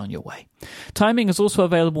and get on your way. Timing is also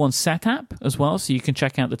available on Setapp as well, so you can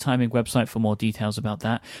check out the Timing website for more details about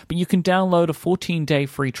that. But you can download a 14-day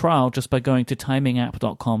free trial just by going to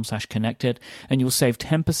timingapp.com/connected, and you'll save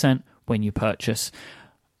 10% when you purchase.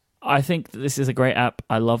 I think this is a great app.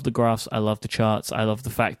 I love the graphs. I love the charts. I love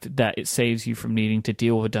the fact that it saves you from needing to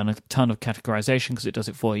deal with a ton of categorization because it does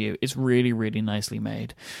it for you. It's really, really nicely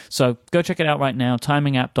made. So go check it out right now,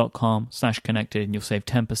 timingapp.com/connected, and you'll save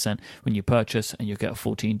 10% when you purchase, and you'll get a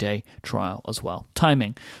 14-day trial as well.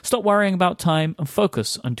 Timing. Stop worrying about time and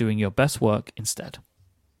focus on doing your best work instead.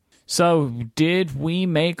 So, did we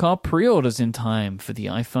make our pre-orders in time for the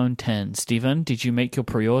iPhone X? Stephen, did you make your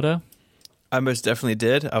pre-order? I most definitely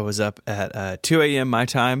did. I was up at 2 a.m. my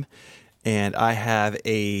time, and I have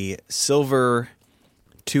a silver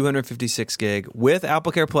 256 gig with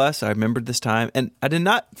AppleCare Plus. I remembered this time, and I did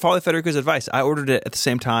not follow Federico's advice. I ordered it at the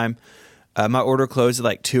same time. My order closed at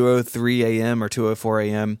like 2:03 a.m. or 2:04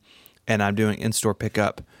 a.m., and I'm doing in-store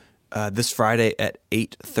pickup this Friday at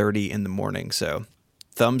 8:30 in the morning. So,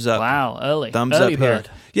 thumbs up. Wow, early. Thumbs early up bird.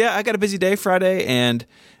 here. Yeah, I got a busy day Friday, and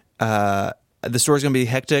the store's gonna be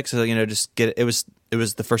hectic, so just get it. It was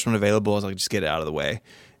the first one available. I was like, just get it out of the way,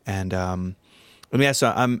 and so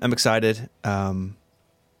I'm excited.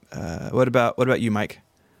 What about you, Mike?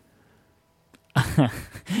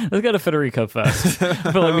 Let's go to Federico first.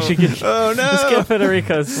 I feel like we should get, oh no, let's get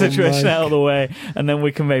Federico's situation out of the way, and then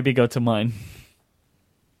we can maybe go to mine.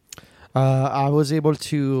 I was able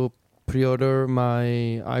to pre-order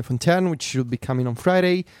my iPhone X, which should be coming on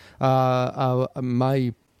Friday.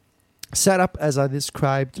 My setup, as I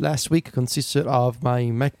described last week, consisted of my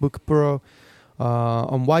MacBook Pro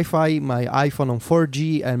on Wi-Fi, my iPhone on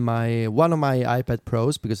 4G, and one of my iPad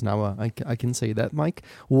Pros, because now I can say that, Mike,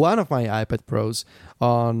 one of my iPad Pros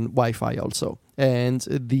on Wi-Fi also. And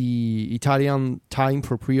the Italian time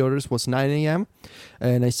for pre-orders was 9 a.m.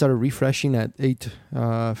 and I started refreshing at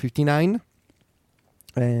 8:59.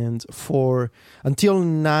 And until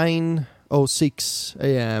 9:06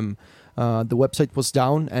 a.m., the website was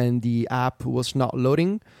down and the app was not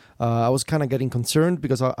loading. I was kind of getting concerned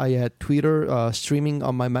because I had Twitter streaming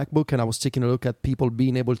on my MacBook, and I was taking a look at people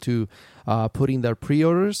being able to put in their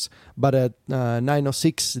pre-orders. But at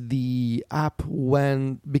 9:06, the app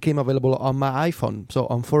became available on my iPhone, so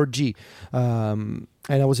on 4G.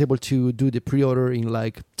 And I was able to do the pre-order in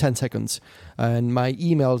like 10 seconds. And my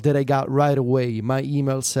email that I got right away, my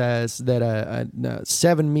email says that at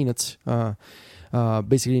 7 minutes...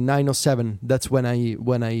 basically 9:07. That's when I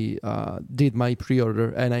did my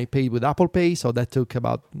pre-order, and I paid with Apple Pay, so that took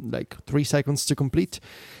about like 3 seconds to complete.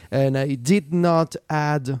 And I did not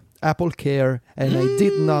add Apple Care, and I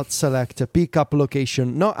did not select a pickup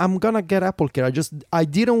location. No, I'm gonna get Apple Care. I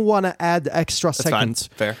didn't want to add extra That's seconds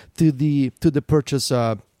fine. Fair. to the purchase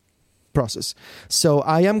process. So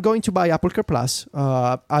I am going to buy Apple Care Plus.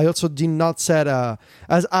 I also did not set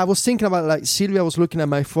as I was thinking about, like, Sylvia was looking at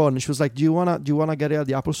my phone and she was like, do you wanna get it at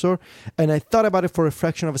the Apple Store? And I thought about it for a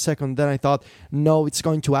fraction of a second. Then I thought, no, it's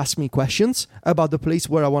going to ask me questions about the place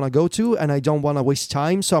where I want to go to, and I don't want to waste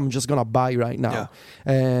time, so I'm just gonna buy right now. Yeah.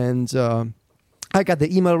 And I got the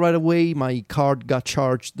email right away. My card got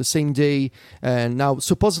charged the same day, and now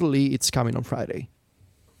supposedly it's coming on Friday.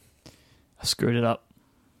 I screwed it up.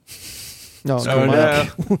 No, Mike.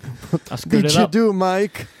 I screwed Did it you up. do,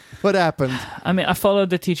 Mike? What happened? I mean, I followed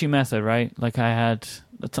the teaching method, right? Like I had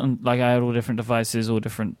all different devices, all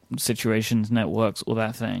different situations, networks, all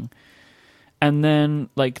that thing. And then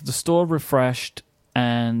like the store refreshed,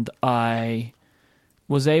 and I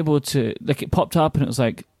was able to, like, it popped up and it was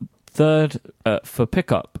like third for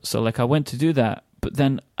pickup. So like I went to do that, but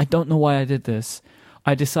then I don't know why I did this.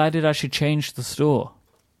 I decided I should change the store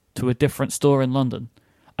to a different store in London.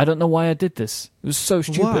 I don't know why I did this. It was so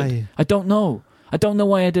stupid. Why? I don't know. I don't know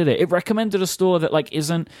why I did it. It recommended a store that like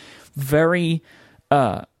isn't very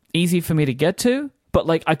easy for me to get to, but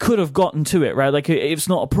like I could have gotten to it, right? Like it's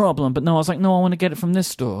not a problem. But no, I was like, no, I want to get it from this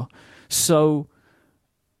store. So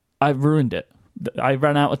I ruined it. I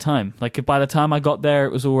ran out of time. Like by the time I got there,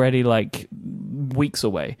 it was already like weeks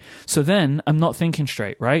away. So then I'm not thinking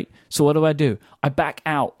straight, right? So what do? I back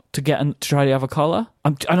out to try the other color. I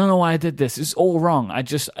don't know why I did this. It's all wrong. I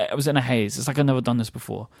was in a haze. It's like I've never done this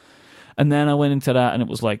before. And then I went into that, and it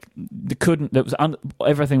was like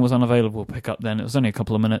everything was unavailable to pick up. Then it was only a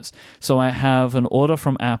couple of minutes. So I have an order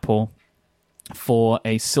from Apple for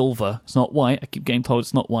a silver. It's not white. I keep getting told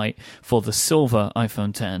it's not white, for the silver iPhone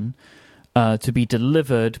X to be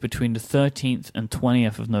delivered between the 13th and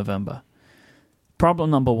 20th of November. Problem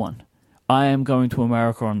number one: I am going to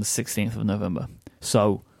America on the 16th of November,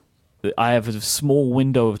 so I have a small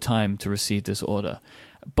window of time to receive this order.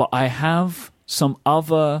 But I have some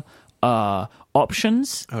other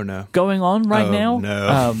options Oh no. going on right Oh,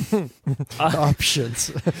 now. no.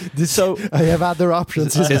 Options. So I have other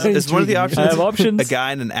options. It's very Is one of the intriguing. options I have options. a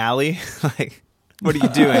guy in an alley? Like, what are you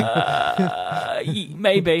doing?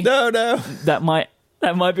 Maybe No. that might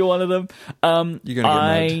be one of them. You're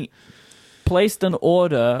gonna get mugged. Placed an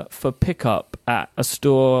order for pickup at a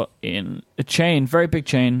store in a chain, very big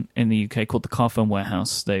chain in the UK called the Carphone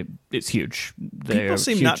Warehouse. It's huge. They're People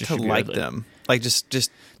seem huge not to distributor. like them. Like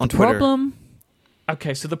just on The Twitter. problem.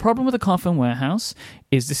 Okay, so the problem with the Carphone Warehouse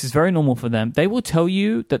is this is very normal for them. They will tell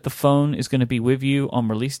you that the phone is going to be with you on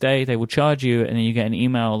release day. They will charge you, and then you get an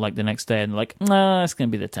email like the next day, and they're like, nah, it's going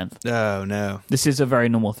to be the 10th. Oh no. This is a very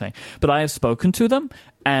normal thing. But I have spoken to them,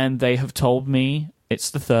 and they have told me it's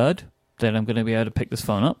the 3rd that I'm going to be able to pick this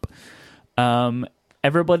phone up.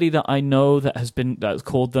 Everybody that I know that has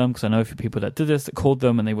called them, because I know a few people that did this, that called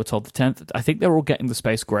them, and they were told the 10th. I think they're all getting the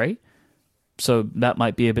Space Gray. So that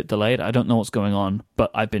might be a bit delayed. I don't know what's going on,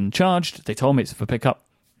 but I've been charged. They told me it's for pickup.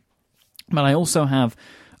 But I also have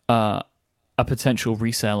a potential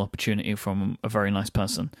resale opportunity from a very nice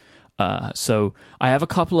person. So I have a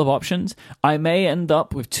couple of options. I may end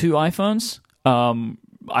up with 2 iPhones.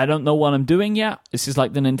 I don't know what I'm doing yet. This is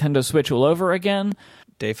like the Nintendo Switch all over again.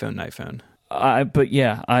 Day phone, night phone. But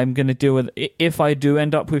yeah, I'm going to deal with it. If I do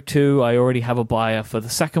end up with 2, I already have a buyer for the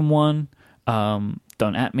second one. Don't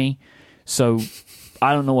at me. So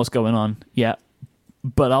I don't know what's going on yet,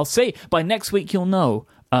 but I'll see. By next week, you'll know.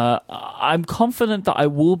 I'm confident that I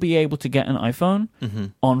will be able to get an iPhone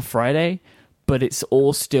on Friday, but it's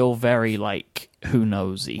all still very like who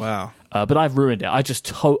knows-y. Wow. But I've ruined it. I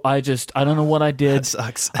don't know what I did. That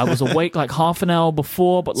sucks. I was awake like half an hour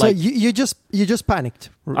before, but So like you just panicked.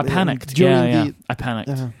 I panicked. during I panicked.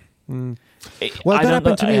 Well, I that don't happened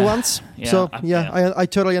know- to me once. yeah, So yeah. I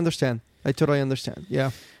totally understand.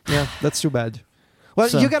 Yeah, that's too bad. Well,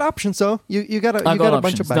 So- you got options though. You got I got a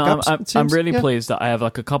bunch of options. No, backups. it I'm seems. really Yeah. pleased that I have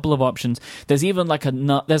like a couple of options. There's even like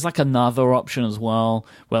another option as well,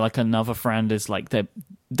 where like another friend is like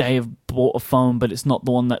they have bought a phone, but it's not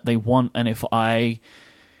the one that they want, and if I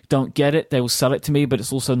don't get it, they will sell it to me, but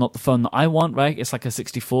it's also not the phone that I want, right? It's like a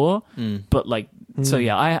 64, but like so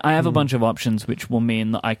yeah, I have a bunch of options, which will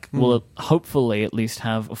mean that I will hopefully at least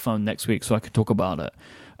have a phone next week, so I can talk about it,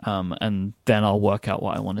 and then I'll work out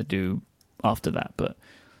what I want to do after that. But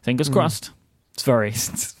fingers crossed.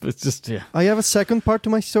 It's just yeah. I have a second part to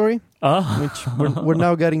my story, which we're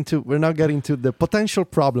now getting to. We're now getting to the potential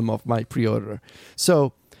problem of my pre-order.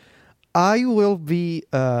 So I will be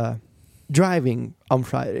driving on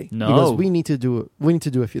Friday No. because we need to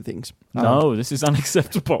do a few things. No, this is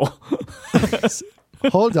unacceptable.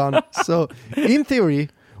 Hold on. So in theory,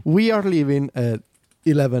 we are leaving at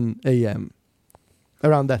 11 a.m.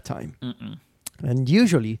 around that time, and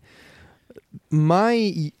usually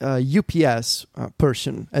my UPS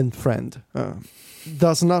person and friend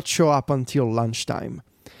does not show up until lunchtime.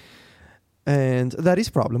 And that is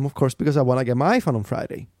a problem, of course, because I want to get my iPhone on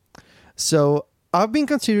Friday. So I've been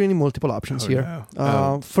considering multiple options here.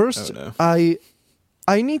 No. First, no.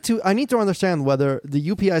 I need to understand whether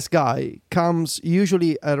the UPS guy comes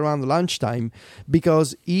usually at around lunchtime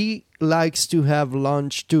because he likes to have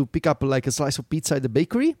lunch to pick up like a slice of pizza at the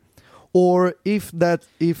bakery, or if the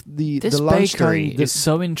This lunchtime bakery is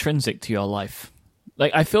so intrinsic to your life.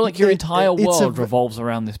 Like I feel like your entire it's a world revolves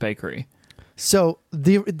around this bakery. So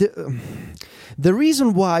the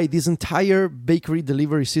reason why this entire bakery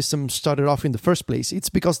delivery system started off in the first place, it's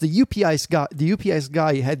because the UPS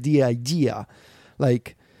guy had the idea,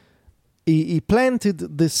 like he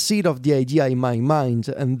planted the seed of the idea in my mind,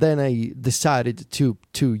 and then I decided to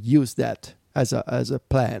use that as a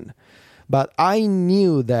plan. But I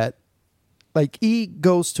knew that, like, he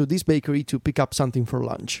goes to this bakery to pick up something for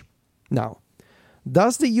lunch. Now,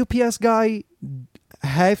 does the UPS guy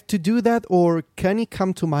have to do that, or can he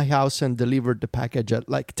come to my house and deliver the package at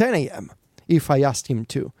like 10 a.m. if I asked him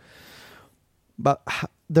to? But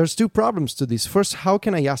there's two problems to this. First, how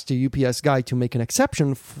can I ask the UPS guy to make an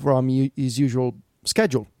exception from his usual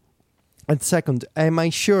schedule? And second, am I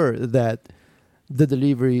sure that the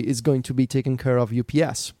delivery is going to be taken care of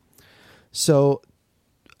UPS? So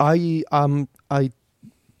I'm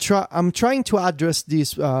trying to address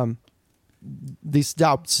these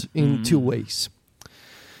doubts in two ways.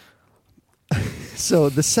 So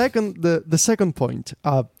the second point,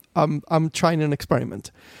 I'm trying an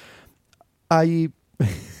experiment. I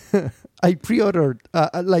pre-ordered,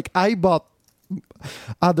 I bought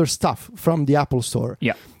other stuff from the Apple Store.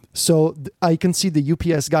 Yeah. So I can see the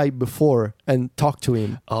UPS guy before and talk to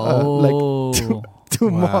him.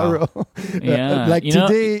 tomorrow. Yeah. Like You know,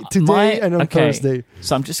 today and on Thursday.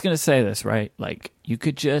 So I'm just gonna say this, right? Like you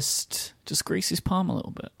could just grease his palm a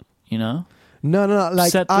little bit, you know? No.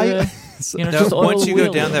 Like Set I. the- You know, No, just oil once you go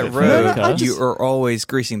wheel down a that bit, road, Federico. you are always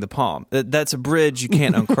greasing the palm. That's a bridge you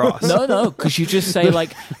can't uncross. No, because you just say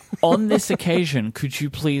like, on this occasion, could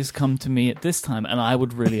you please come to me at this time, and I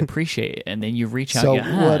would really appreciate it. And then you reach out So your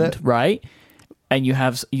hand, right? And you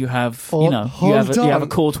have Hold a on.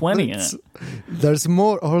 cool 20 in it. There's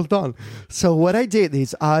more. Hold on. So what I did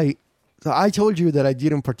is I told you that I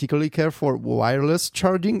didn't particularly care for wireless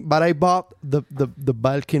charging, but I bought the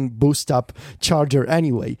Belkin Boost Up charger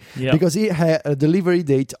anyway Yeah. because it had a delivery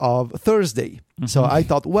date of Thursday. So I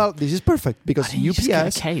thought, well, this is perfect because Why didn't you just get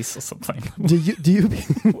UPS. a case or something.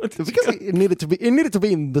 Because it needed to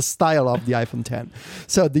be in the style of the iPhone 10.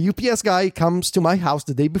 So the UPS guy comes to my house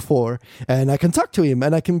the day before, and I can talk to him,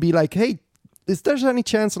 and I can be like, hey, is there any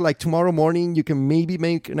chance like tomorrow morning you can maybe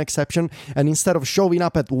make an exception, and instead of showing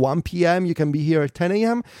up at 1 p.m. you can be here at 10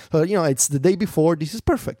 a.m. It's the day before. This is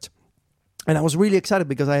perfect. And I was really excited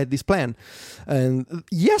because I had this plan. And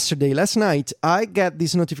last night, I get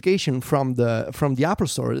this notification from the Apple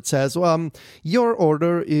Store that says, your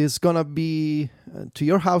order is gonna be to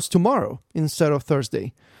your house tomorrow instead of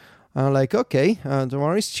Thursday. I'm like, okay,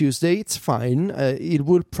 tomorrow is Tuesday. It's fine. It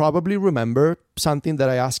will probably remember something that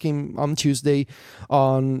I asked him on Tuesday.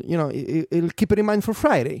 It'll keep it in mind for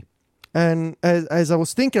Friday. And as I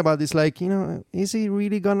was thinking about this, like, is he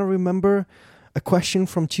really gonna remember a question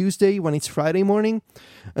from Tuesday when it's Friday morning?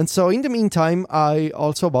 And so in the meantime, I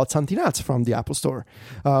also bought something else from the Apple Store.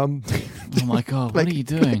 Oh my God, what are you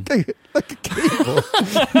doing? Like a cable.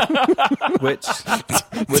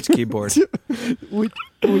 Which keyboard?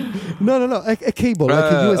 No, a cable,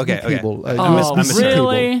 like a USB cable. A Oh, USB-C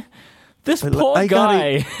really? cable. This poor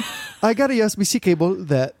guy. I got a USB-C cable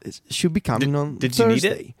that should be coming on Did you need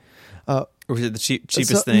Thursday. Or was it the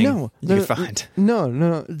cheapest thing you could find?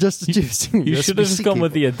 No, just the cheapest thing. You should have just gone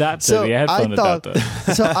with the adapter, the headphone adapter.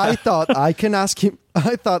 So I thought I can ask him.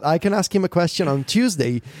 A question on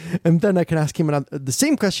Tuesday, and then I can ask him the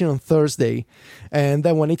same question on Thursday, and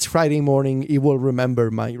then when it's Friday morning, he will remember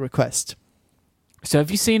my request. So have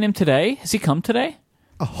you seen him today? Has he come today?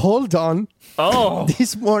 Hold on. Oh.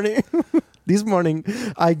 This morning,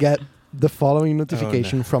 I get the following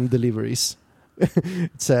notification from deliveries.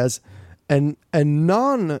 It says, a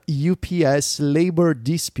non-UPS labor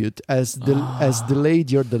dispute has delayed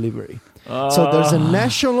your delivery. So there's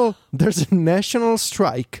a national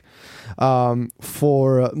strike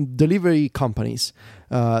for delivery companies.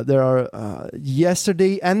 There are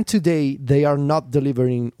yesterday and today they are not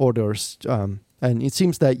delivering orders, and it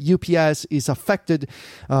seems that UPS is affected,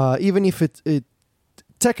 even if it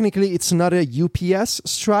technically it's not a UPS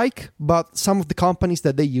strike, but some of the companies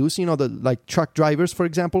that they use, like truck drivers, for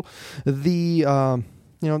example,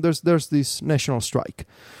 there's this national strike.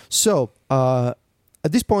 So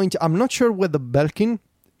at this point, I'm not sure where the Belkin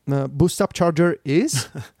Boost Up charger is.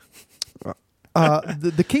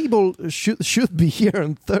 The cable should be here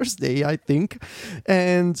on Thursday, I think,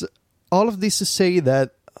 and all of this to say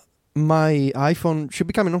that my iPhone should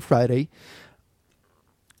be coming on Friday.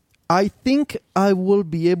 I think I will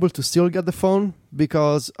be able to still get the phone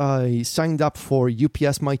because I signed up for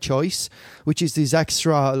UPS My Choice, which is this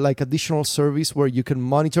extra, additional service where you can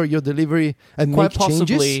monitor your delivery and Quite make changes.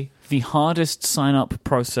 possibly the hardest sign-up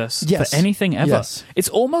process Yes. for anything ever. Yes. It's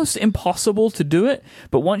almost impossible to do it,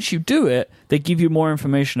 but once you do it, they give you more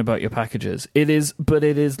information about your packages. It is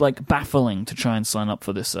baffling to try and sign up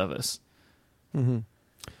for this service. Mm-hmm.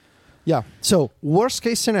 Yeah. So worst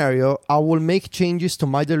case scenario, I will make changes to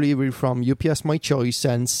my delivery from UPS My Choice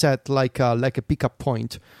and set like a pickup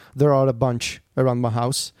point. There are a bunch around my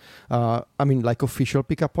house. Official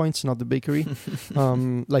pickup points, not the bakery.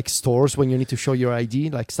 Like stores when you need to show your ID,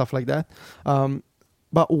 like stuff like that.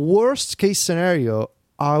 But worst case scenario,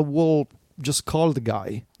 I will just call the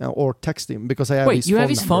guy or text him because I have his phone number. Wait, you have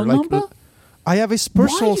his phone number? I have his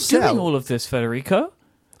personal Why are you cell. doing all of this, Federico?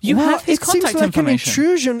 You have his contact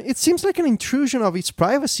information. It seems like an intrusion of his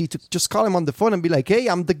privacy to just call him on the phone and be like, "Hey,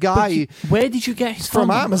 I'm the guy." Where did you get his phone from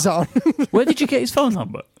number? Amazon? Where did you get his phone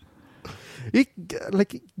number? He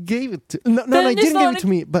gave it to no, he didn't give it to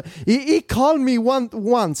me. But he called me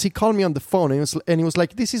once. He called me on the phone and he was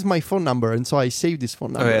like, "This is my phone number," and so I saved his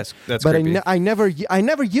phone number. Oh, yes, that's but creepy. I never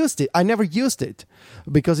used it. I never used it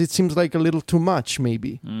because it seems like a little too much,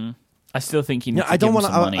 maybe. I still think you need to I don't give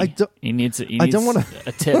him wanna- some money. I needs don't wanna-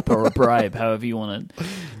 a tip or a bribe, however you want to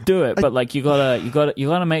do it. But you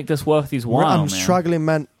gotta make this worth his while. I'm man. struggling,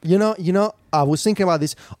 man. I was thinking about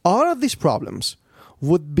this. All of these problems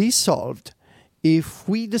would be solved if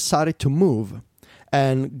we decided to move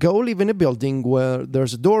and go live in a building where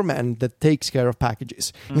there's a doorman that takes care of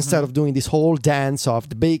packages instead of doing this whole dance of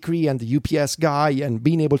the bakery and the UPS guy and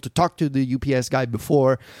being able to talk to the UPS guy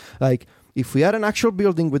before. Like, if we had an actual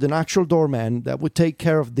building with an actual doorman that would take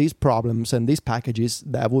care of these problems and these packages,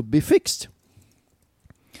 that would be fixed.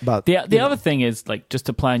 But the other thing is, like, just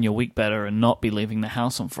to plan your week better and not be leaving the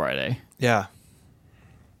house on Friday. Yeah.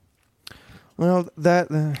 Well, that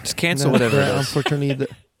just cancel whatever it is. Unfortunately,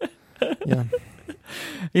 yeah.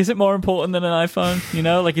 Is it more important than an iPhone? You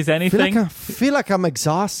know, like, is anything? I feel like I'm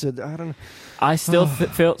exhausted. I don't know. I still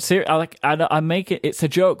feel serious. I make it. It's a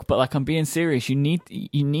joke, but like, I'm being serious. You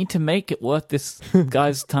need to make it worth this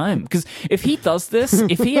guy's time, because if he does this,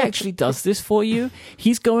 if he actually does this for you,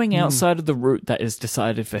 he's going outside of the route that is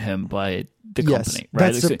decided for him by the company.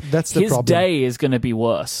 Right? That's the his problem. day is going to be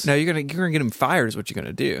worse. No, you're gonna get him fired. Is what you're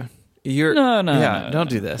gonna do. No, don't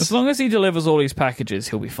do this. As long as he delivers all these packages,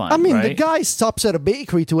 he'll be fine. I mean, right? the guy stops at a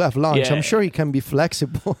bakery to have lunch. Yeah. I'm sure he can be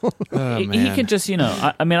flexible. He can just,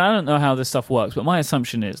 I don't know how this stuff works, but my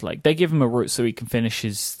assumption is, like, they give him a route so he can finish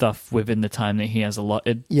his stuff within the time that he has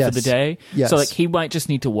allotted for the day. Yes. So, like, he might just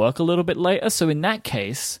need to work a little bit later. So in that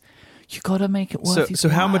case, you got to make it worth his So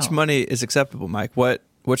how while. much money is acceptable, Mike?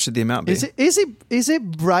 What should the amount be? Is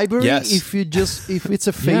it bribery? Yes. If it's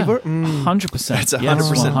a favor? 100%. That's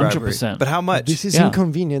 100% bribery. 100%. But how much? This is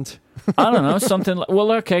inconvenient. I don't know, something like,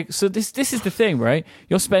 well, okay, so this is the thing, right?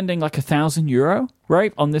 You're spending like €1,000,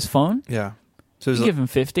 right, on this phone. Yeah. So You give him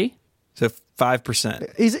 50. So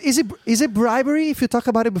 5%. Is it bribery if you talk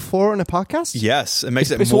about it before on a podcast? Yes, it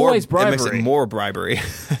makes It's more. always bribery. It makes it more bribery.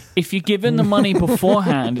 If you give him the money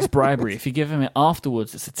beforehand, it's bribery. If you give him it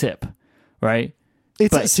afterwards, it's a tip, right?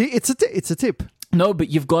 It's a tip. No, but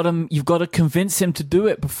you've got to convince him to do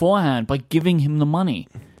it beforehand by giving him the money.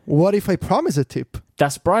 What if I promise a tip?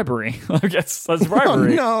 That's bribery. I guess that's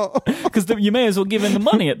bribery. Oh, no. Because you may as well give him the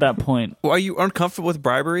money at that point. Well, are you uncomfortable with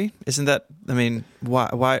bribery? Isn't that? I mean,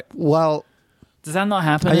 why? Well, does that not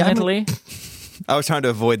happen in Italy? I was trying to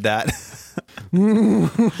avoid that.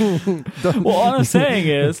 Well, all I'm saying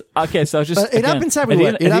is, okay, so just it happens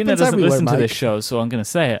everywhere. It happens doesn't everywhere, listen to this Mike. show, so I'm going to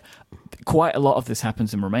say it. Quite a lot of this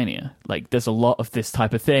happens in Romania. Like, there's a lot of this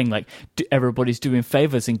type of thing. Like, everybody's doing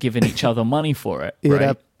favors and giving each other money for it.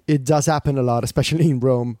 Right? It does happen a lot, especially in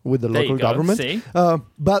Rome with the There local you go, government. see?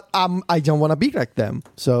 But I don't want to be like them.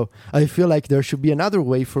 So I feel like there should be another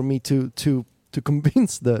way for me to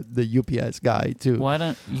convince the UPS guy to. Why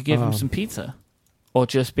don't you give him some pizza, or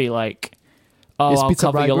just be like, "Oh, Is I'll pizza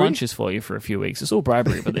cover your bribery? lunches for you for a few weeks." It's all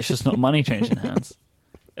bribery, but it's just not money changing hands.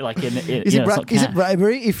 Like, Is it's it not is it cash.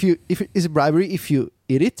 bribery if you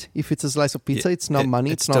eat it? If it's a slice of pizza, it's not money.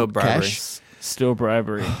 it's It's still not bribery. cash. Still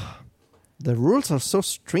bribery. The rules are so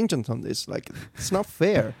stringent on this. Like, it's not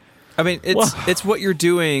fair. I mean, it's what you're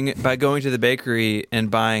doing by going to the bakery and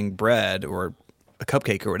buying bread or a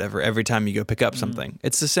cupcake or whatever every time you go pick up something.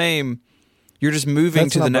 It's the same. You're just moving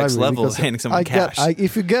That's to the not next bribery level of because handing someone cash.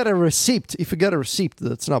 If you get a receipt,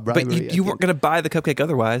 that's not bribery. But you weren't going to buy the cupcake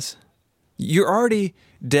otherwise. You're already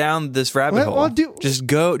down this rabbit hole.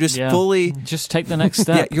 Fully. Just take the next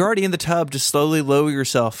step. Yeah, you're already in the tub. Just slowly lower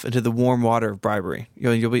yourself into the warm water of bribery.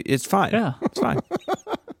 You'll be. It's fine. Yeah. It's fine.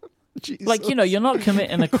 Like, you're not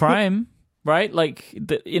committing a crime, right? Like,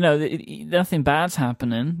 nothing bad's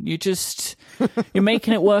happening. You're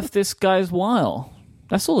making it worth this guy's while.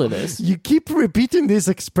 That's all it is. You keep repeating this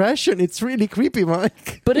expression. It's really creepy,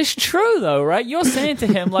 Mike. But it's true, though, right? You're saying to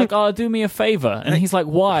him, like, "Oh, do me a favor," and he's like,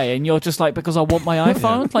 "Why?" And you're just like, "Because I want my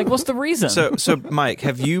iPhone." Like, what's the reason? So, Mike,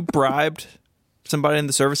 have you bribed somebody in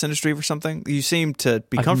the service industry for something? You seem to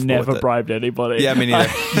be I've comfortable never with it. bribed anybody. Yeah, me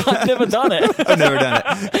neither. I've never done it. I've never done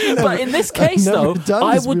it. But in this case, never though, done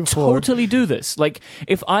I this would before. totally do this. Like,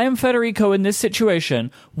 if I am Federico in this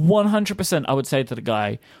situation, 100%, I would say to the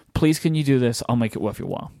guy, "Please, can you do this? I'll make it worth your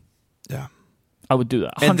while." Yeah. I would do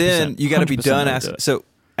that. 100%, And then you got to be 100% done. I would do it. So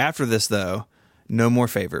after this, though, no more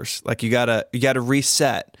favors. Like, you gotta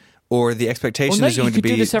reset, or the expectation Well, no, is going you to could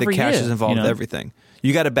do be this the every cash year, is involved with everything.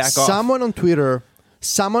 You got to back off. Someone on Twitter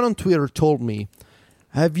told me,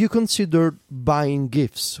 "Have you considered buying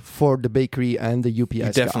gifts for the bakery and the UPS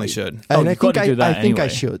You definitely guy?" should. And you've got to do that I think I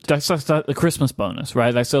anyway. should. That's the Christmas bonus,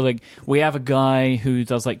 right? Like, so, like, we have a guy who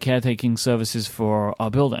does, like, caretaking services for our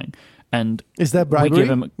building, and Is that we bribery? give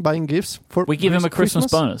him Buying gifts for we give him a Christmas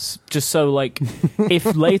bonus, just so, like, if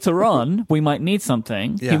later on we might need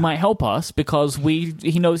something, Yeah. he might help us because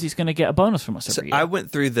he knows he's going to a bonus from us So every year. I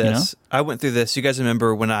went through this. You guys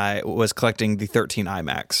remember when I was collecting the 13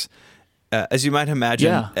 iMacs? As you might imagine,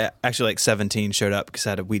 Yeah. actually like 17 showed up because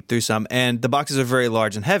I had to weed through some, and the boxes are very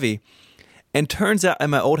large and heavy. And turns out in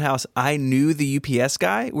my old house, I knew the UPS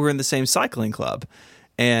guy. We were in the same cycling club.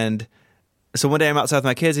 And so one day I'm outside with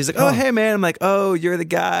my kids. He's like, oh, hey, man. I'm like, oh, you're the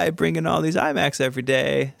guy bringing all these iMacs every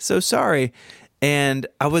day. So sorry. And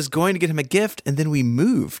I was going to get him a gift, and then we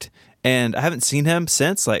moved. And I haven't seen him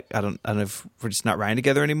since. Like, I don't know if we're just not riding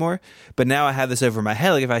together anymore. But now I have this over my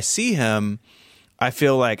head. Like, if I see him, I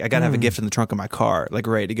feel like I got to have a gift in the trunk of my car, like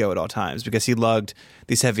ready to go at all times, because he lugged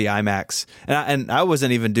these heavy iMacs. And I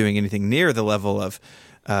wasn't even doing anything near the level of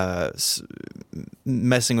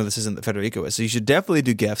messing with the system that Federico was. So you should definitely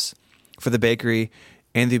do gifts for the bakery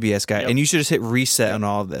and the UBS guy. Yep. And you should just hit reset on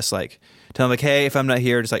all of this. Like, tell them, like, hey, if I'm not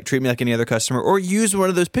here, just like treat me like any other customer, or use one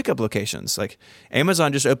of those pickup locations. Like,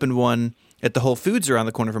 Amazon just opened one at the Whole Foods around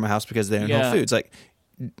the corner from my house because they own Whole Foods. Like,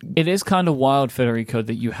 it is kind of wild, Federico,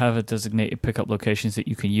 that you have a designated pickup locations that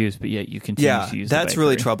you can use, but yet you continue to use. That's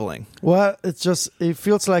really troubling. Well, it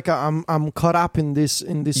feels like I'm caught up in this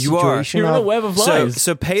you situation. You're in a web of lies.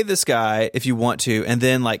 So pay this guy if you want to, and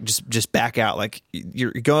then like just back out. Like,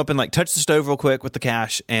 you go up and like touch the stove real quick with the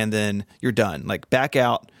cash, and then you're done. Like, back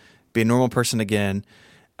out, be a normal person again,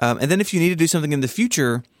 and then if you need to do something in the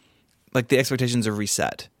future, like, the expectations are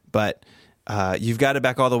reset, but. You've got to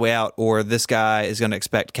back all the way out, or this guy is going to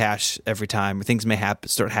expect cash every time. Things may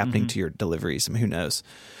start happening to your deliveries. I mean, who knows?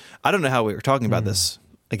 I don't know how we were talking about this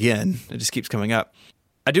again. It just keeps coming up.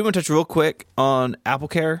 I do want to touch real quick on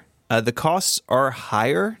AppleCare. The costs are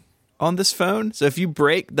higher on this phone. So if you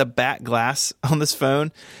break the back glass on this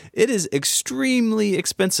phone, it is extremely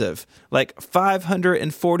expensive, like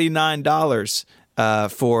 $549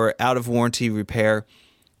 for out of warranty repair.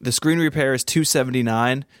 The screen repair is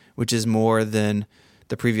 $279, which is more than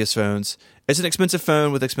the previous phones. It's an expensive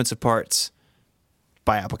phone with expensive parts.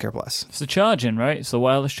 Buy AppleCare Plus. It's the charging, right? It's the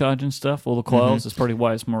wireless charging stuff. All the coils. It's probably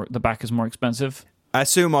why it's more. The back is more expensive. I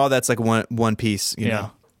assume all that's like one piece. You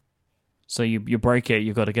know. So you break it,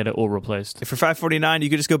 you've got to get it all replaced. For $549, you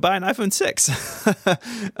could just go buy an iPhone 6.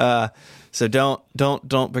 So don't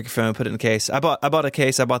break your phone. Put it in the case. I bought a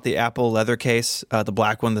case. I bought the Apple leather case, the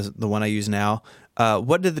black one, the one I use now.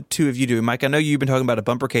 What did the two of you do, Mike? I know you've been talking about a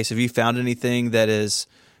bumper case. Have you found anything that has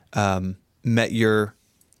met your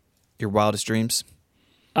wildest dreams?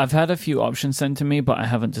 I've had a few options sent to me, but I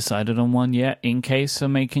haven't decided on one yet. In case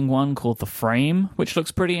I'm making one called the Frame, which looks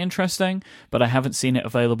pretty interesting, but I haven't seen it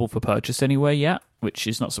available for purchase anywhere yet, which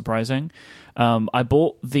is not surprising. I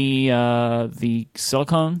bought the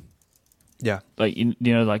silicone. Yeah, like you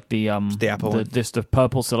know, like the Apple one. The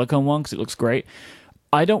purple silicone one, because it looks great.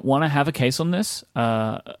 I don't want to have a case on this,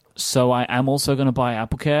 so I am also going to buy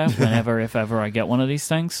AppleCare whenever, if ever, I get one of these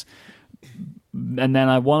things. And then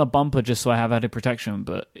I want a bumper just so I have added protection,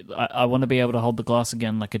 but I want to be able to hold the glass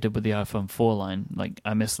again like I did with the iPhone 4 line. Like,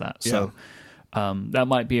 I miss that. So that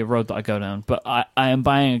might be a road that I go down. But I am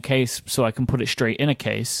buying a case so I can put it straight in a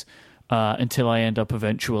case until I end up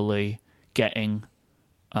eventually getting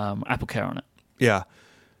AppleCare on it. Yeah.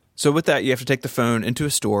 So with that, you have to take the phone into a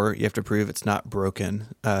store. You have to prove it's not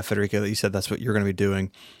broken. Federico, you said that's what you're going to be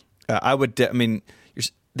doing.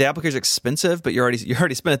 The AppleCare is expensive, but you already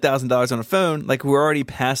spent $1,000 on a phone. Like, we're already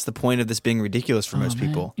past the point of this being ridiculous for most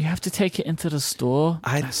people. You have to take it into the store.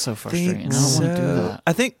 That's so frustrating. I don't so. want to do that.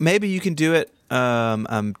 I think maybe you can do it.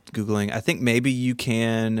 I'm Googling. I think maybe you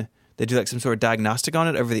can. They do like some sort of diagnostic on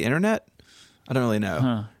it over the internet. I don't really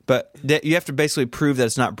know, but you have to basically prove that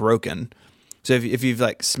it's not broken. So if you've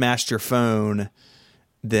like smashed your phone,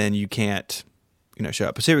 then you can't, show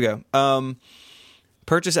up. So here we go.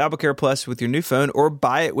 Purchase AppleCare Plus with your new phone, or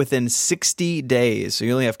buy it within 60 days. So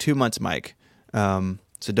you only have 2 months, Mike.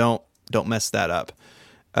 So don't mess that up.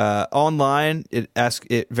 Online,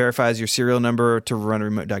 it verifies your serial number to run a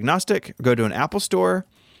remote diagnostic. Go to an Apple store,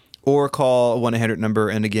 or call a 1-800 number.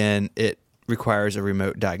 And again, it requires a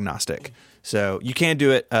remote diagnostic. So you can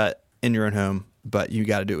do it in your own home, but you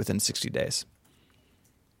got to do it within 60 days.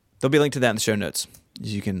 There'll be a link to that in the show notes.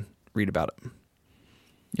 You can read about it.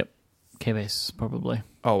 Yep. K-Base, probably.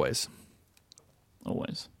 Always. All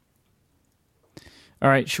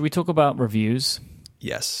right, should we talk about reviews?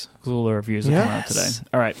 Yes. Because all the reviews are coming out today.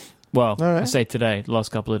 All right. Well, I say today, the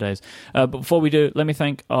last couple of days. But before we do, let me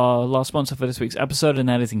thank our last sponsor for this week's episode, and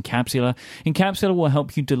that is Encapsula. Encapsula will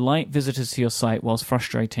help you delight visitors to your site whilst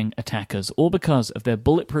frustrating attackers, all because of their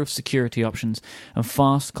bulletproof security options and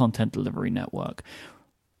fast content delivery network.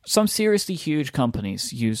 Some seriously huge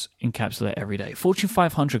companies use Encapsula every day. Fortune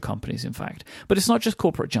 500 companies, in fact. But it's not just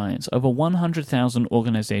corporate giants. Over 100,000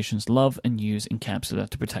 organizations love and use Encapsula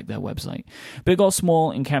to protect their website. Big or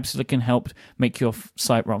small, Encapsula can help make your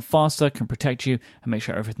site run faster, can protect you, and make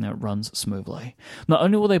sure everything that runs smoothly. Not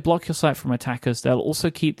only will they block your site from attackers, they'll also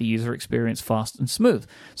keep the user experience fast and smooth,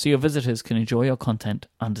 so your visitors can enjoy your content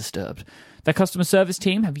undisturbed. Their customer service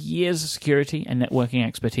team have years of security and networking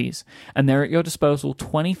expertise, and they're at your disposal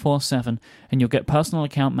 24/7, and you'll get personal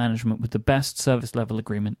account management with the best service level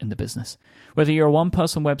agreement in the business. Whether you're a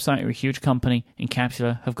one-person website or a huge company,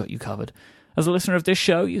 Encapsula have got you covered. As a listener of this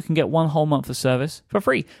show, you can get 1 whole month of service for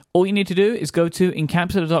free. All you need to do is go to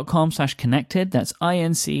encapsula.com/connected. That's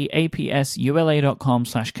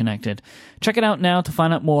INCAPSULA.com/connected. Check it out now to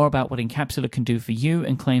find out more about what Encapsula can do for you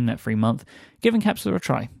and claim that free month. Give Encapsula a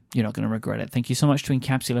try. You're not going to regret it. Thank you so much to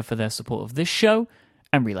Encapsula for their support of this show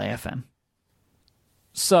and Relay FM.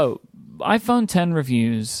 So, iPhone X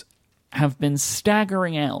reviews have been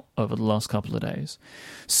staggering out over the last couple of days.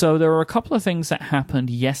 So there were a couple of things that happened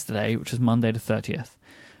yesterday, which is Monday the 30th.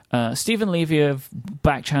 Stephen Levy of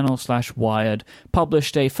Backchannel/Wired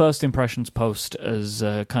published a first impressions post as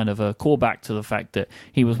kind of a callback to the fact that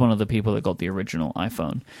he was one of the people that got the original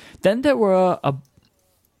iPhone. Then there were a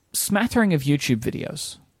smattering of YouTube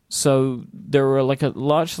videos. So there were like a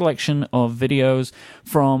large selection of videos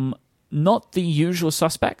from not the usual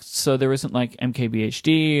suspects. So there isn't like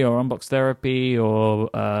MKBHD or Unbox Therapy or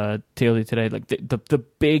TLD Today. Like the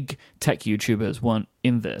big tech YouTubers weren't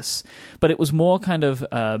in this. But it was more kind of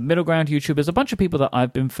middle ground YouTubers. A bunch of people that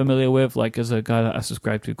I've been familiar with, like as a guy that I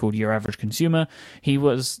subscribe to called Your Average Consumer. He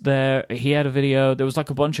was there. He had a video. There was like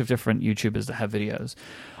a bunch of different YouTubers that have videos.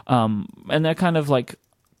 And they're kind of like,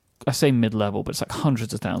 I say mid-level, but it's like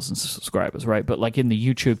hundreds of thousands of subscribers, right? But like in the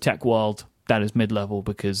YouTube tech world, that is mid-level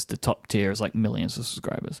because the top tier is like millions of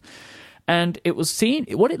subscribers. And it was seen,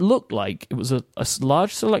 what it looked like, it was a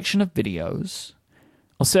large selection of videos.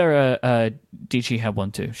 Sarah Dici had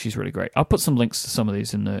one too. She's really great. I'll put some links to some of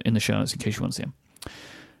these in the show notes in case you want to see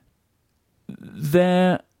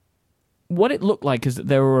them. What it looked like is that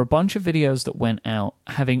there were a bunch of videos that went out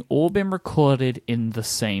having all been recorded in the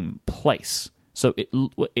same place. So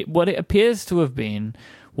what it appears to have been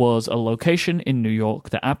was a location in New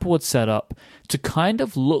York that Apple had set up to kind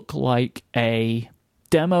of look like a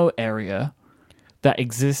demo area that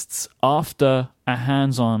exists after a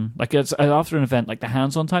hands-on, like it's after an event, like the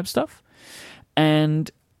hands-on type stuff. And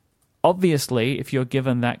obviously, if you're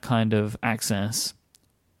given that kind of access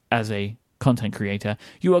as a content creator,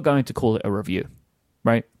 you are going to call it a review,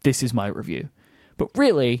 right? This is my review. But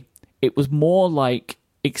really, it was more like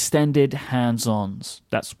extended hands-ons.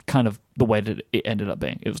 That's kind of the way that it ended up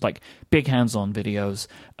being. It was like big hands-on videos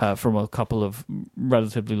from a couple of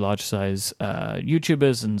relatively large-size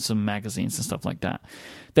YouTubers and some magazines and stuff like that.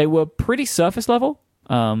 They were pretty surface level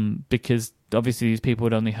because obviously these people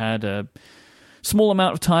had only had a small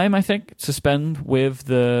amount of time, I think, to spend with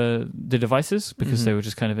the devices because they were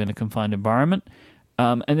just kind of in a confined environment.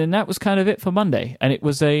 And then that was kind of it for Monday. And it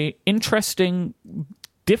was a interesting,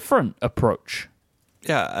 different approach.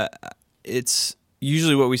 Yeah, it's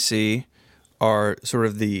usually what we see are sort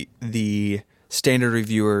of the standard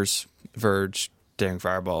reviewers, Verge, Daring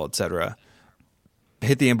Fireball, etc.,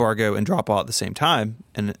 hit the embargo and drop all at the same time.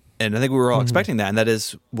 And I think we were all expecting that, and that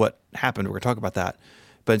is what happened. We're going to talk about that.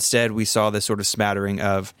 But instead, we saw this sort of smattering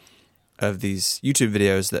of these YouTube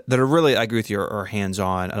videos that are really, I agree with you, are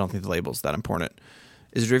hands-on. I don't think the label's that important.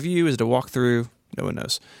 Is it a review? Is it a walkthrough? No one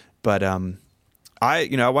knows. But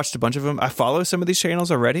I watched a bunch of them. I follow some of these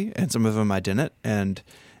channels already, and some of them I didn't. And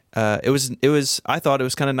I thought it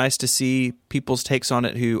was kind of nice to see people's takes on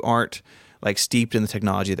it who aren't like steeped in the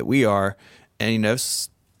technology that we are. And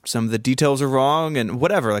some of the details are wrong and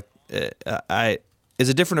whatever. Like it's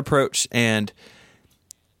a different approach. And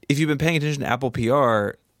if you've been paying attention to Apple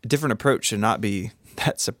PR, a different approach should not be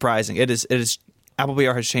that surprising. It is. Apple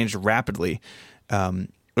PR has changed rapidly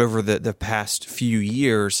over the past few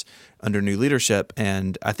years under new leadership,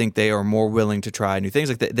 and I think they are more willing to try new things.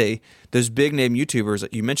 Like those big name YouTubers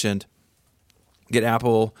that you mentioned get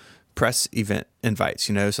Apple press event invites.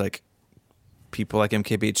 It's like people like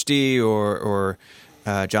MKBHD or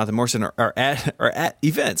Jonathan Morrison are at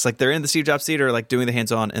events. Like they're in the Steve Jobs Theater, like doing the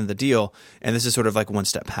hands-on and the deal. And this is sort of like one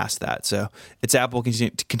step past that. So it's Apple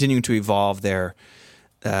continuing to evolve their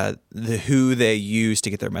who they use to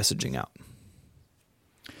get their messaging out.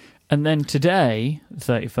 And then today,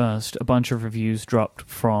 31st, a bunch of reviews dropped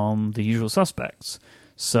from the usual suspects.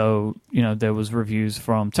 So, there was reviews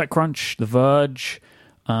from TechCrunch, The Verge,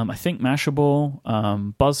 I think Mashable,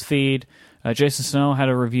 BuzzFeed. Jason Snell had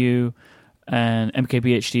a review. and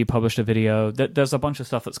MKBHD published a video. There's a bunch of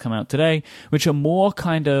stuff that's come out today, which are more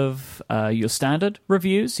kind of your standard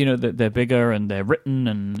reviews. You know, they're bigger and they're written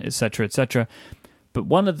and et cetera, et cetera. But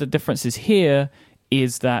one of the differences here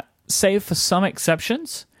is that, save for some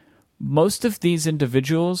exceptions, most of these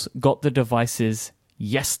individuals got the devices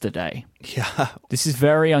yesterday. Yeah. This is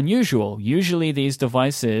very unusual. Usually these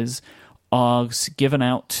devices are given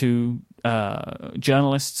out to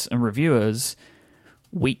journalists and reviewers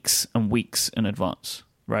weeks and weeks in advance,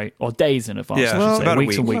 right? Or days in advance. Yeah, I well, should say. about a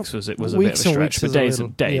Weeks week. and weeks was a bit of a Weeks and stretch, weeks but is a days little-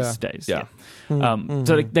 and days, yeah. days. Yeah.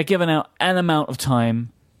 So they're given out an amount of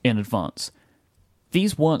time in advance.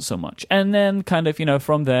 These weren't so much. And then kind of,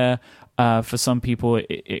 from there, for some people,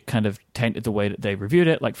 it kind of tainted the way that they reviewed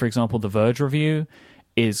it. Like, for example, the Verge review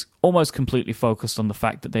is almost completely focused on the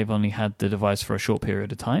fact that they've only had the device for a short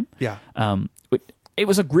period of time. Yeah. It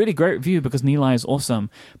was a really great review because Nilay is awesome,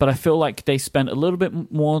 but I feel like they spent a little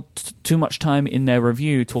bit more, too much time in their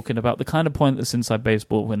review talking about the kind of pointless inside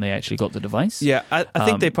baseball when they actually got the device. Yeah, I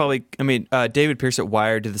think they probably, David Pierce at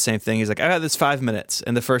Wired did the same thing. He's like, I got this 5 minutes,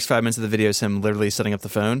 and the first 5 minutes of the video is him literally setting up the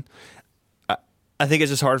phone. I think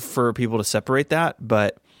it's just hard for people to separate that,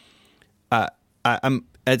 but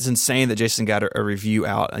it's insane that Jason got a review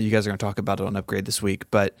out. You guys are going to talk about it on Upgrade this week,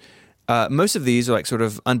 but most of these are like sort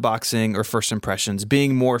of unboxing or first impressions,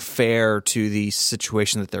 being more fair to the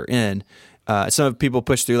situation that they're in. Some people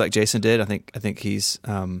push through like Jason did. I think he's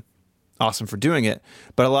awesome for doing it.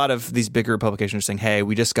 But a lot of these bigger publications are saying, "Hey,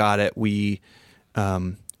 we just got it. We're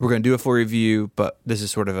going to do a full review, but this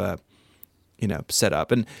is sort of a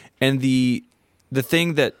setup." And the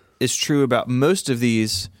thing that is true about most of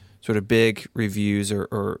these sort of big reviews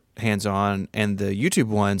or hands-on and the YouTube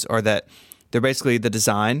ones are that they're basically the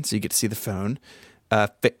design, so you get to see the phone,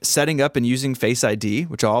 setting up and using Face ID,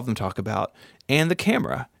 which all of them talk about, and the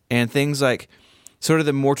camera, and things like sort of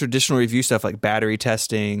the more traditional review stuff like battery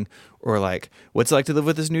testing or like what's it like to live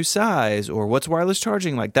with this new size or what's wireless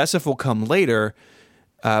charging. Like that stuff will come later,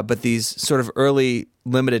 but these sort of early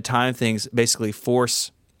limited time things basically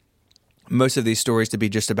force most of these stories to be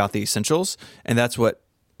just about the essentials, and that's what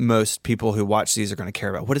most people who watch these are going to care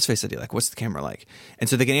about. What is Face ID like? What's the camera like? And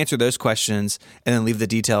so they can answer those questions and then leave the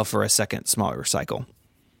detail for a second, smaller cycle.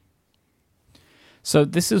 So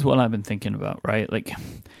this is what I've been thinking about, right? Like,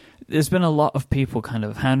 there's been a lot of people kind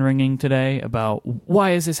of hand-wringing today about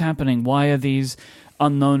why is this happening? Why are these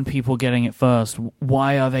unknown people getting it first?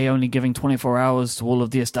 Why are they only giving 24 hours to all of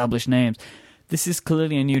the established names? This is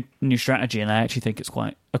clearly a new strategy, and I actually think it's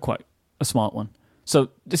quite a smart one. So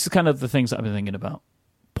this is kind of the things that I've been thinking about.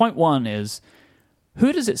 Point one is,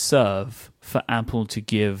 who does it serve for Apple to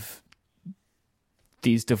give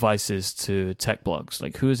these devices to tech blogs?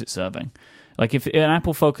 Like, who is it serving? Like, if an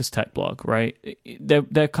Apple-focused tech blog, right,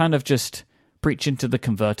 they're kind of just preaching to the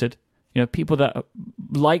converted. People that are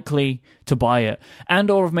likely to buy it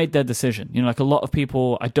and or have made their decision. Like a lot of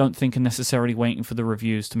people, I don't think are necessarily waiting for the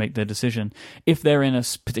reviews to make their decision if they're in a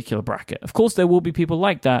particular bracket. Of course, there will be people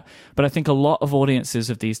like that, but I think a lot of audiences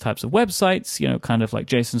of these types of websites, kind of like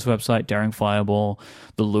Jason's website, Daring Fireball,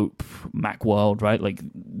 The Loop, Macworld, right? Like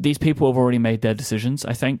these people have already made their decisions,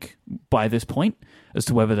 I think, by this point as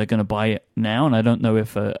to whether they're going to buy it now. And I don't know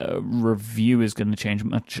if a review is going to change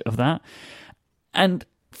much of that. And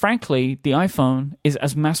frankly, the iPhone is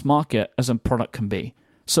as mass market as a product can be.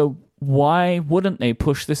 So why wouldn't they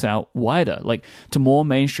push this out wider, like to more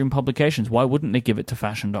mainstream publications? Why wouldn't they give it to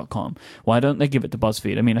fashion.com? Why don't they give it to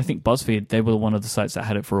BuzzFeed? I mean, I think BuzzFeed, they were one of the sites that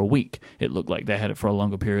had it for a week. It looked like they had it for a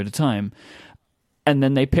longer period of time. And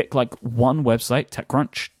then they pick like one website,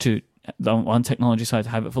 TechCrunch, to one technology site to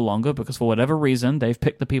have it for longer because for whatever reason, they've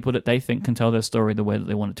picked the people that they think can tell their story the way that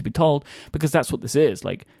they want it to be told, because that's what this is.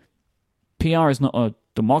 Like, PR is not a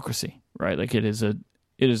democracy, right? Like it is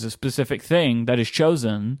a specific thing that is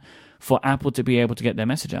chosen for Apple to be able to get their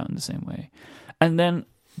message out in the same way. And then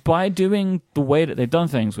by doing the way that they've done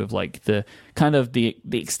things with like the kind of the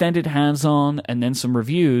extended hands-on and then some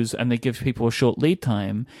reviews, and they give people a short lead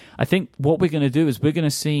time, I think what we're going to do is we're going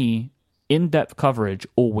to see in-depth coverage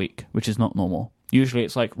all week, which is not normal. Usually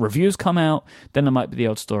it's like reviews come out, then there might be the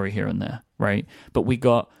odd story here and there, right? But we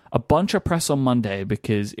got a bunch of press on Monday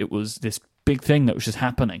because it was this big thing that was just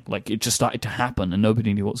happening. Like it just started to happen and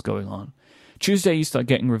nobody knew what's going on. Tuesday, you start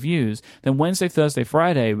getting reviews. Then Wednesday, Thursday,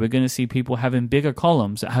 Friday, we're going to see people having bigger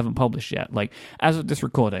columns that haven't published yet. Like, as of this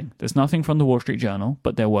recording, there's nothing from the Wall Street Journal,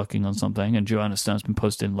 but they're working on something. And Joanna Stern's been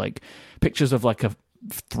posting, like, pictures of, like, a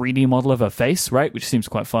 3D model of her face, right? Which seems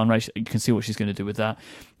quite fun, right? You can see what she's going to do with that.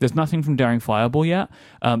 There's nothing from Daring Fireball yet.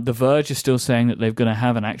 The Verge is still saying that they're going to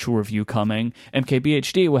have an actual review coming.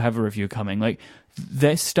 MKBHD will have a review coming. Like,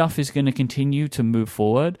 this stuff is going to continue to move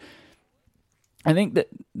forward. I think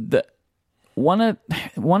that one of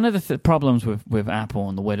the problems with Apple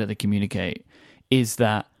and the way that they communicate is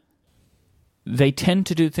that they tend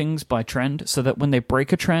to do things by trend, so that when they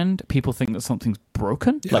break a trend, people think that something's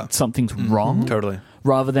broken, like something's wrong. Totally.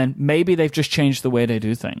 Rather than maybe they've just changed the way they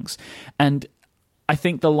do things. And I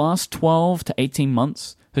think the last 12 to 18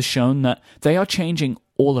 months has shown that they are changing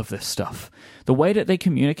all of this stuff. The way that they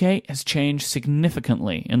communicate has changed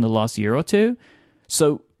significantly in the last year or two.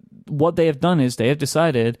 So what they have done is they have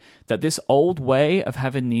decided that this old way of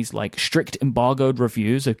having these like strict embargoed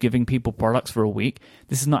reviews of giving people products for a week,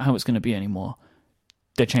 this is not how it's going to be anymore.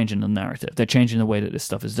 They're changing the narrative. They're changing the way that this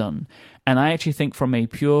stuff is done. And I actually think from a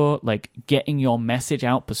pure like getting your message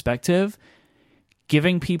out perspective,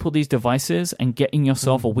 giving people these devices and getting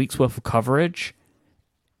yourself a week's worth of coverage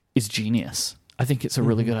is genius. I think it's a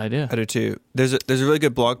really good idea. I do too. There's a really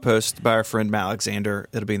good blog post by our friend Matt Alexander.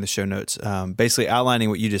 It'll be in the show notes, basically outlining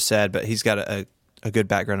what you just said, but he's got a good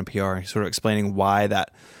background in PR. He's sort of explaining why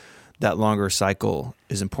that longer cycle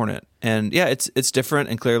is important. And yeah, it's different,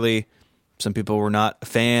 and clearly some people were not a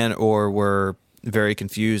fan or were very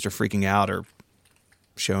confused or freaking out or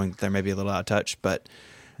showing that they're maybe a little out of touch. But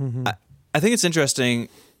I think it's interesting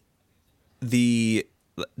the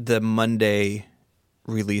Monday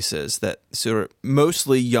releases that sort of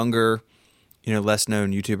mostly younger, less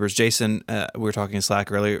known YouTubers. Jason, we were talking in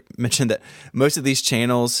Slack earlier, mentioned that most of these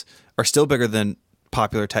channels are still bigger than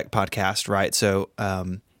popular tech podcasts, right? So,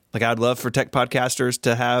 like, I'd love for tech podcasters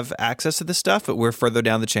to have access to this stuff, but we're further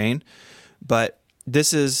down the chain. But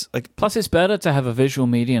this is like, plus it's better to have a visual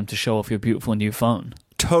medium to show off your beautiful new phone.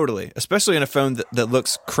 Totally, especially in a phone that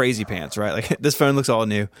looks crazy pants, right? Like this phone looks all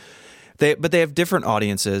new. But they have different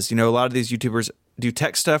audiences. A lot of these YouTubers do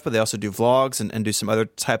tech stuff, but they also do vlogs and do some other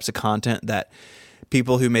types of content that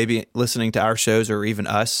people who may be listening to our shows or even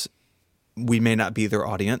us, we may not be their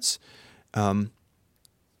audience. And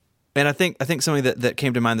I think something that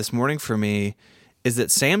came to mind this morning for me is that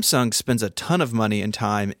Samsung spends a ton of money and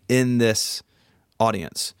time in this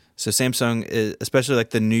audience. So Samsung is, especially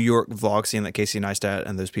like the New York vlog scene, like Casey Neistat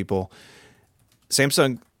and those people,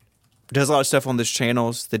 Samsung does a lot of stuff on those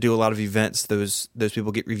channels. They do a lot of events. Those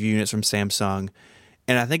people get review units from Samsung.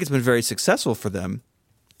 And I think it's been very successful for them.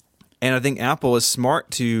 And I think Apple is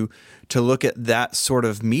smart to look at that sort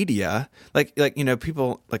of media. Like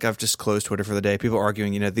people, like I've just closed Twitter for the day. People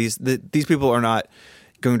arguing, these people are not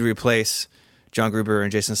going to replace John Gruber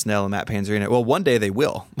and Jason Snell and Matt Panzarino. Well, one day they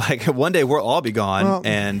will. Like one day we'll all be gone,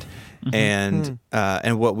 and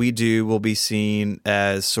what we do will be seen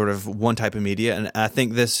as sort of one type of media. And I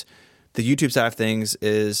think the YouTube side of things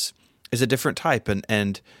is a different type.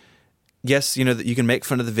 And yes, that you can make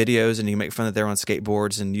fun of the videos and you can make fun that they're on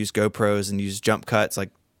skateboards and use GoPros and use jump cuts.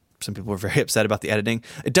 Like some people are very upset about the editing.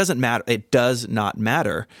 It doesn't matter. It does not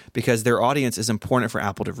matter because their audience is important for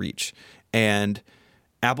Apple to reach. And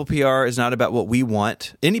Apple PR is not about what we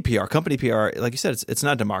want. Any PR, company PR, like you said, it's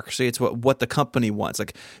not democracy. It's what the company wants.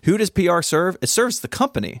 Like, who does PR serve? It serves the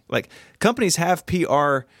company. Like, companies have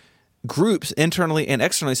PR groups internally and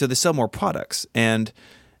externally, so they sell more products. And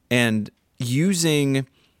using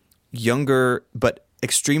younger but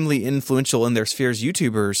extremely influential in their spheres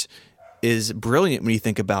YouTubers is brilliant when you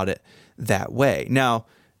think about it that way. Now,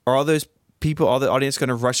 are all those people, all the audience, going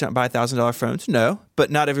to rush out and buy $1,000 phones? No, but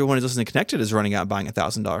not everyone who's listening to Connected is running out and buying a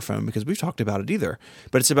 $1,000 phone because we've talked about it either.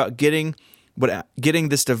 But it's about getting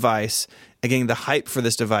this device and getting the hype for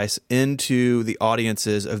this device into the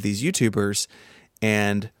audiences of these YouTubers.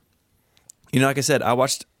 And, like I said, I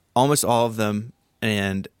watched almost all of them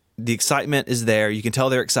and the excitement is there. You can tell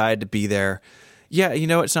they're excited to be there. Yeah,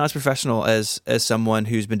 it's not as professional as someone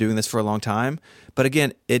who's been doing this for a long time. But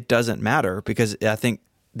again, it doesn't matter because I think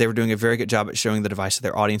they were doing a very good job at showing the device to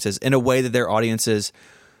their audiences in a way that their audiences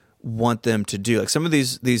want them to do. Like some of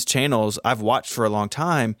these channels I've watched for a long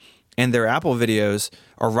time, and their Apple videos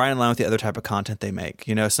are right in line with the other type of content they make.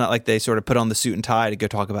 It's not like they sort of put on the suit and tie to go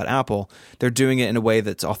talk about Apple. They're doing it in a way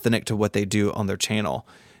that's authentic to what they do on their channel.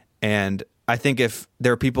 And I think if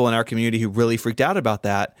there are people in our community who really freaked out about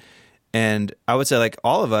that, and I would say like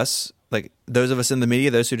all of us, like those of us in the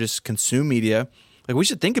media, those who just consume media, like we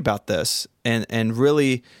should think about this and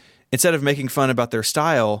really, instead of making fun about their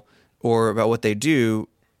style or about what they do,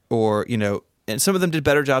 or, and some of them did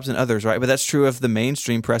better jobs than others, right? But that's true of the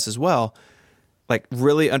mainstream press as well. Like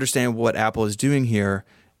really understand what Apple is doing here.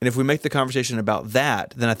 And if we make the conversation about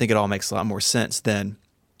that, then I think it all makes a lot more sense than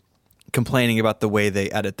complaining about the way they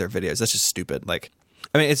edit their videos. That's just stupid. Like,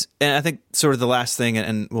 I mean, and I think sort of the last thing,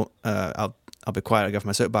 and I'll be quiet, I'll go for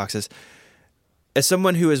my soapboxes. As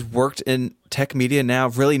someone who has worked in tech media now,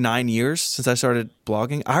 really 9 years since I started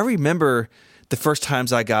blogging, I remember the first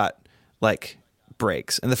times I got like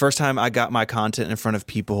breaks, and the first time I got my content in front of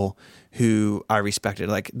people who I respected.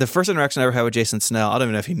 Like the first interaction I ever had with Jason Snell, I don't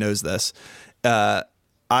even know if he knows this.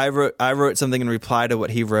 I wrote something in reply to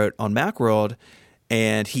what he wrote on Macworld,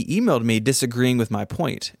 and he emailed me disagreeing with my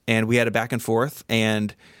point, and we had a back and forth,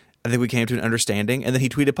 and I think we came to an understanding, and then he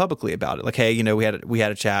tweeted publicly about it, like, hey, we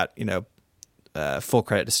had a chat, full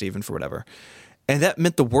credit to Steven for whatever. And that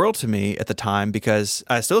meant the world to me at the time, because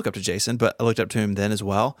I still look up to Jason, but I looked up to him then as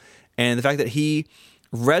well. And the fact that he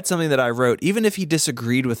read something that I wrote, even if he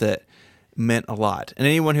disagreed with it, meant a lot. And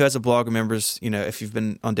anyone who has a blog remembers, if you've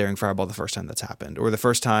been on Daring Fireball the first time that's happened, or the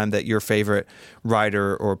first time that your favorite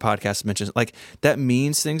writer or podcast mentions, like, that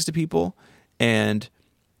means things to people. And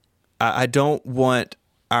I don't want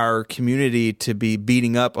our community to be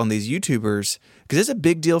beating up on these YouTubers, because it's a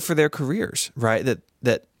big deal for their careers, right?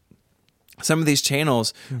 That some of these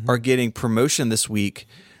channels are getting promotion this week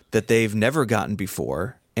that they've never gotten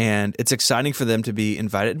before. And it's exciting for them to be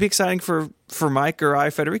invited. It'd be exciting for Mike or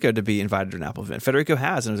Federico, to be invited to an Apple event. Federico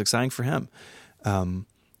has, and it was exciting for him. And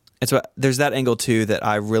so there's that angle too that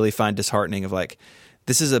I really find disheartening, of like,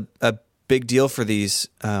 this is a big deal for these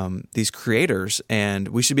creators, and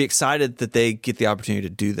we should be excited that they get the opportunity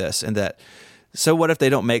to do this. And that, so what if they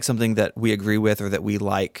don't make something that we agree with or that we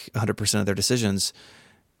like 100% of their decisions?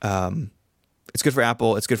 It's good for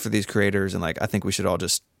Apple. It's good for these creators. And like, I think we should all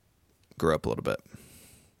just grow up a little bit.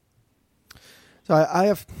 So I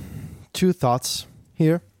have two thoughts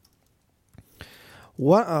here.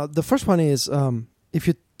 The first one is, if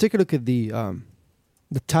you take a look at the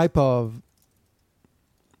type of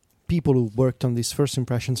people who worked on these first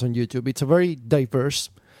impressions on YouTube, it's a very diverse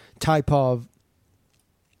type of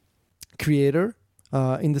creator.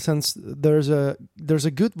 In the sense, there's a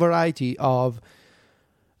good variety of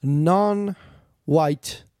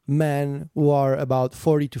non-white men who are about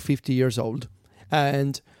 40 to 50 years old,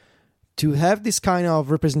 and to have this kind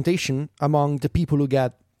of representation among the people who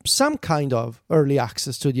get some kind of early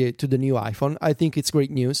access to the new iPhone, I think it's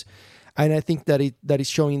great news. And I think that is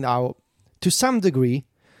showing how, to some degree,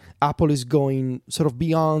 Apple is going sort of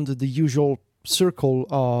beyond the usual circle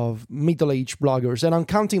of middle-aged bloggers, and I'm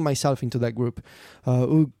counting myself into that group,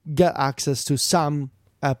 who get access to some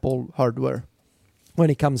Apple hardware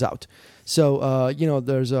when it comes out. So,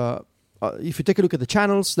 there's if you take a look at the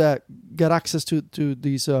channels that get access to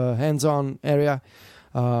this hands-on area,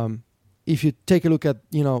 if you take a look at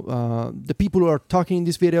the people who are talking in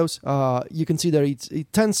these videos, you can see that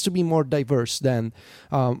it tends to be more diverse than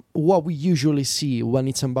what we usually see when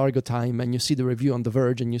it's embargo time, and you see the review on The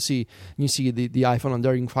Verge, and you see the iPhone on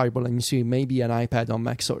Daring Fireball, and you see maybe an iPad on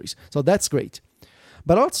Mac Stories. So that's great.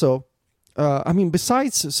 But also,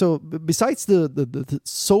 besides the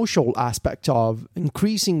social aspect of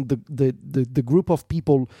increasing the group of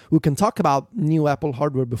people who can talk about new Apple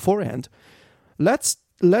hardware beforehand, let's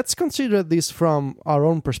consider this from our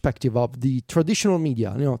own perspective of the traditional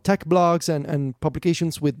media, tech blogs and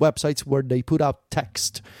publications with websites where they put out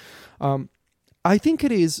text. I think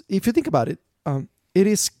it is, if you think about it, it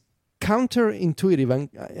is counterintuitive, and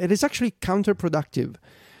it is actually counterproductive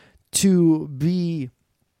to be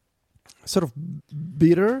sort of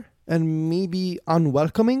bitter and maybe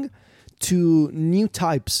unwelcoming to new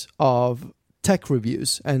types of tech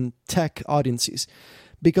reviews and tech audiences,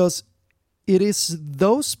 because it is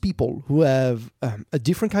those people who have a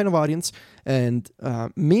different kind of audience and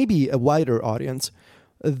maybe a wider audience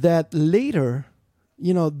that later,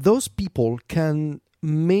 those people can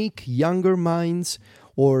make younger minds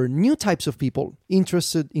or new types of people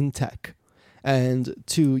interested in tech. And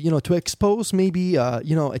to expose maybe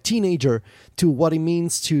a teenager to what it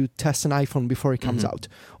means to test an iPhone before it comes out,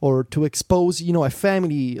 or to expose a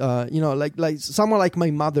family, like someone like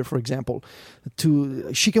my mother, for example,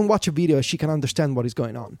 she can watch a video, she can understand what is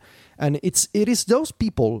going on, and it is those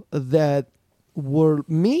people that will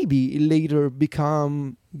maybe later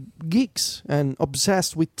become geeks and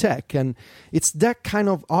obsessed with tech, and it's that kind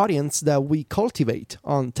of audience that we cultivate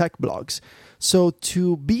on tech blogs. So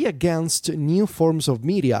to be against new forms of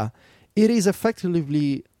media, it is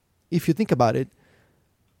effectively, if you think about it,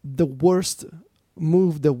 the worst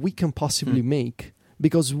move that we can possibly make,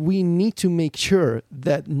 because we need to make sure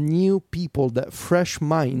that new people, that fresh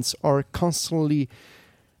minds are constantly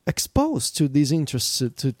exposed to these interests,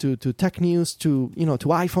 to tech news, to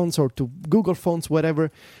iPhones or to Google phones,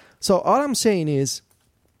 whatever. So all I'm saying is,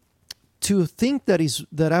 to think that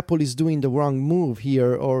Apple is doing the wrong move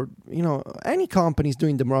here, or any company is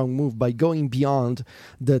doing the wrong move by going beyond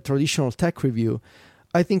the traditional tech review,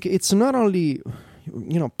 I think it's not only,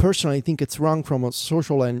 personally, I think it's wrong from a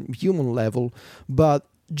social and human level, but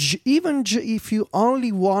if you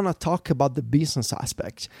only want to talk about the business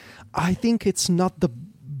aspect, I think it's not the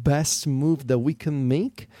best move that we can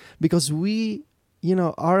make, because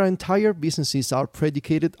our entire businesses are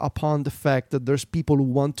predicated upon the fact that there's people who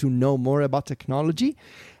want to know more about technology.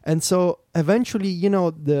 And so eventually,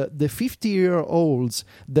 the 50-year-olds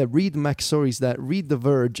that read Mac Stories, that read The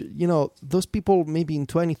Verge, those people maybe in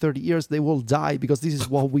 20, 30 years, they will die because this is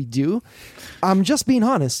what we do. I'm just being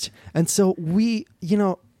honest. And so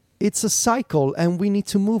it's a cycle, and we need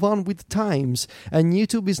to move on with times. And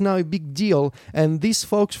YouTube is now a big deal, and these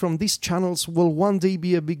folks from these channels will one day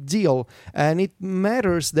be a big deal. And it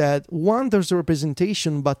matters that, one, there's a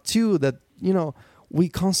representation, but two, that we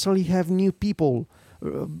constantly have new people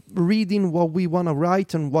reading what we want to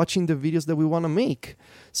write and watching the videos that we want to make.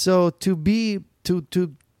 So to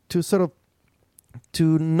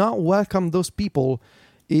not welcome those people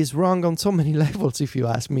is wrong on so many levels, if you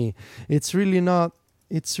ask me. It's really not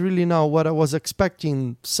what I was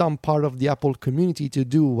expecting some part of the Apple community to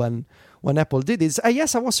do when Apple did it.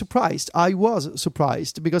 Yes, I was surprised.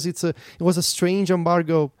 Because it was a strange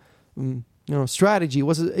embargo strategy.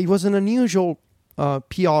 It was an unusual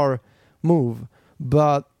PR move.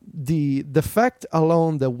 But the fact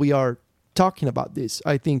alone that we are talking about this,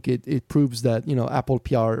 I think it proves that Apple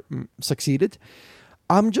PR succeeded.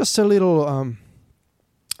 I'm just a little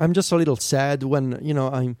sad when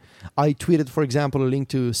I tweeted, for example, a link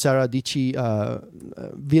to Sarah Dici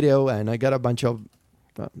video, and I got a bunch of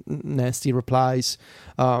nasty replies,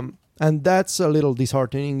 and that's a little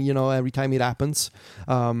disheartening. Every time it happens,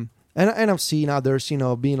 and I've seen others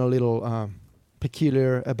being a little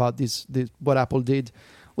peculiar about this what Apple did,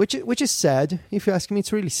 which is sad. If you ask me,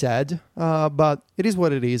 it's really sad, but it is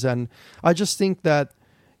what it is. And I just think that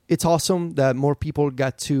it's awesome that more people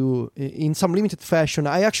got to, in some limited fashion.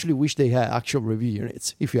 I actually wish they had actual review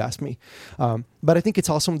units, if you ask me, but I think it's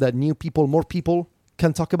awesome that more people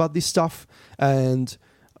can talk about this stuff. And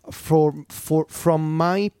from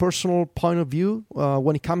my personal point of view,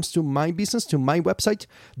 when it comes to my business, to my website,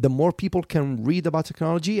 the more people can read about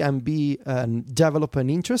technology and develop an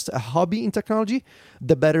interest, a hobby in technology,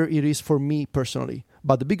 the better it is for me personally.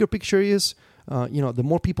 But the bigger picture is, the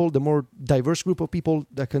more people, the more diverse group of people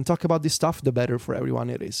that can talk about this stuff, the better for everyone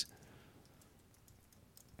it is.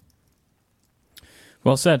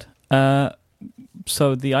 Well said.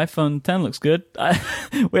 So the iPhone 10 looks good.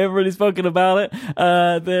 We haven't really spoken about it.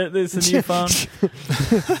 There's a new phone.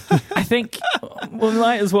 I think we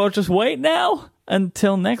might as well just wait now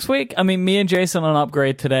until next week. I mean, me and Jason on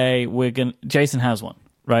Upgrade today. Jason has one,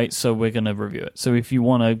 right? So we're gonna review it. So if you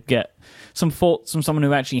want to get some thoughts from someone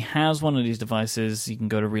who actually has one of these devices, you can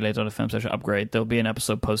go to relay.fm/upgrade. There'll be an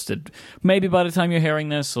episode posted maybe by the time you're hearing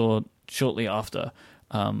this or shortly after,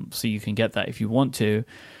 so you can get that if you want to.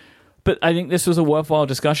 But I think this was a worthwhile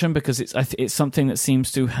discussion because it's something that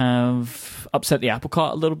seems to have upset the apple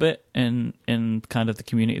cart a little bit in kind of the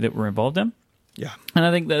community that we're involved in. Yeah. And I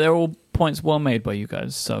think that they're all points well made by you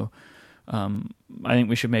guys. So I think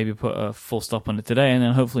we should maybe put a full stop on it today, and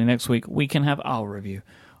then hopefully next week we can have our review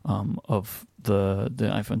of the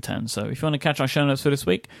iPhone 10. So if you want to catch our show notes for this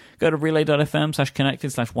week, go to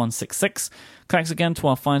relay.fm/connected/166. Thanks again to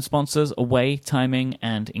our fine sponsors, Away, Timing,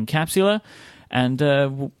 and Incapsula. And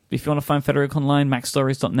if you want to find Federico online,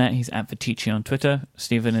 macstories.net, he's at Vitici on Twitter.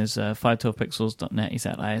 Stephen is 512pixels.net, he's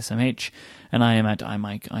at ISMH. And I am at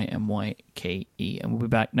iMyke, IMYKE. And we'll be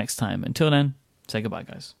back next time. Until then, say goodbye,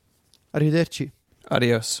 guys. Arrivederci.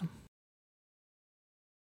 Adios.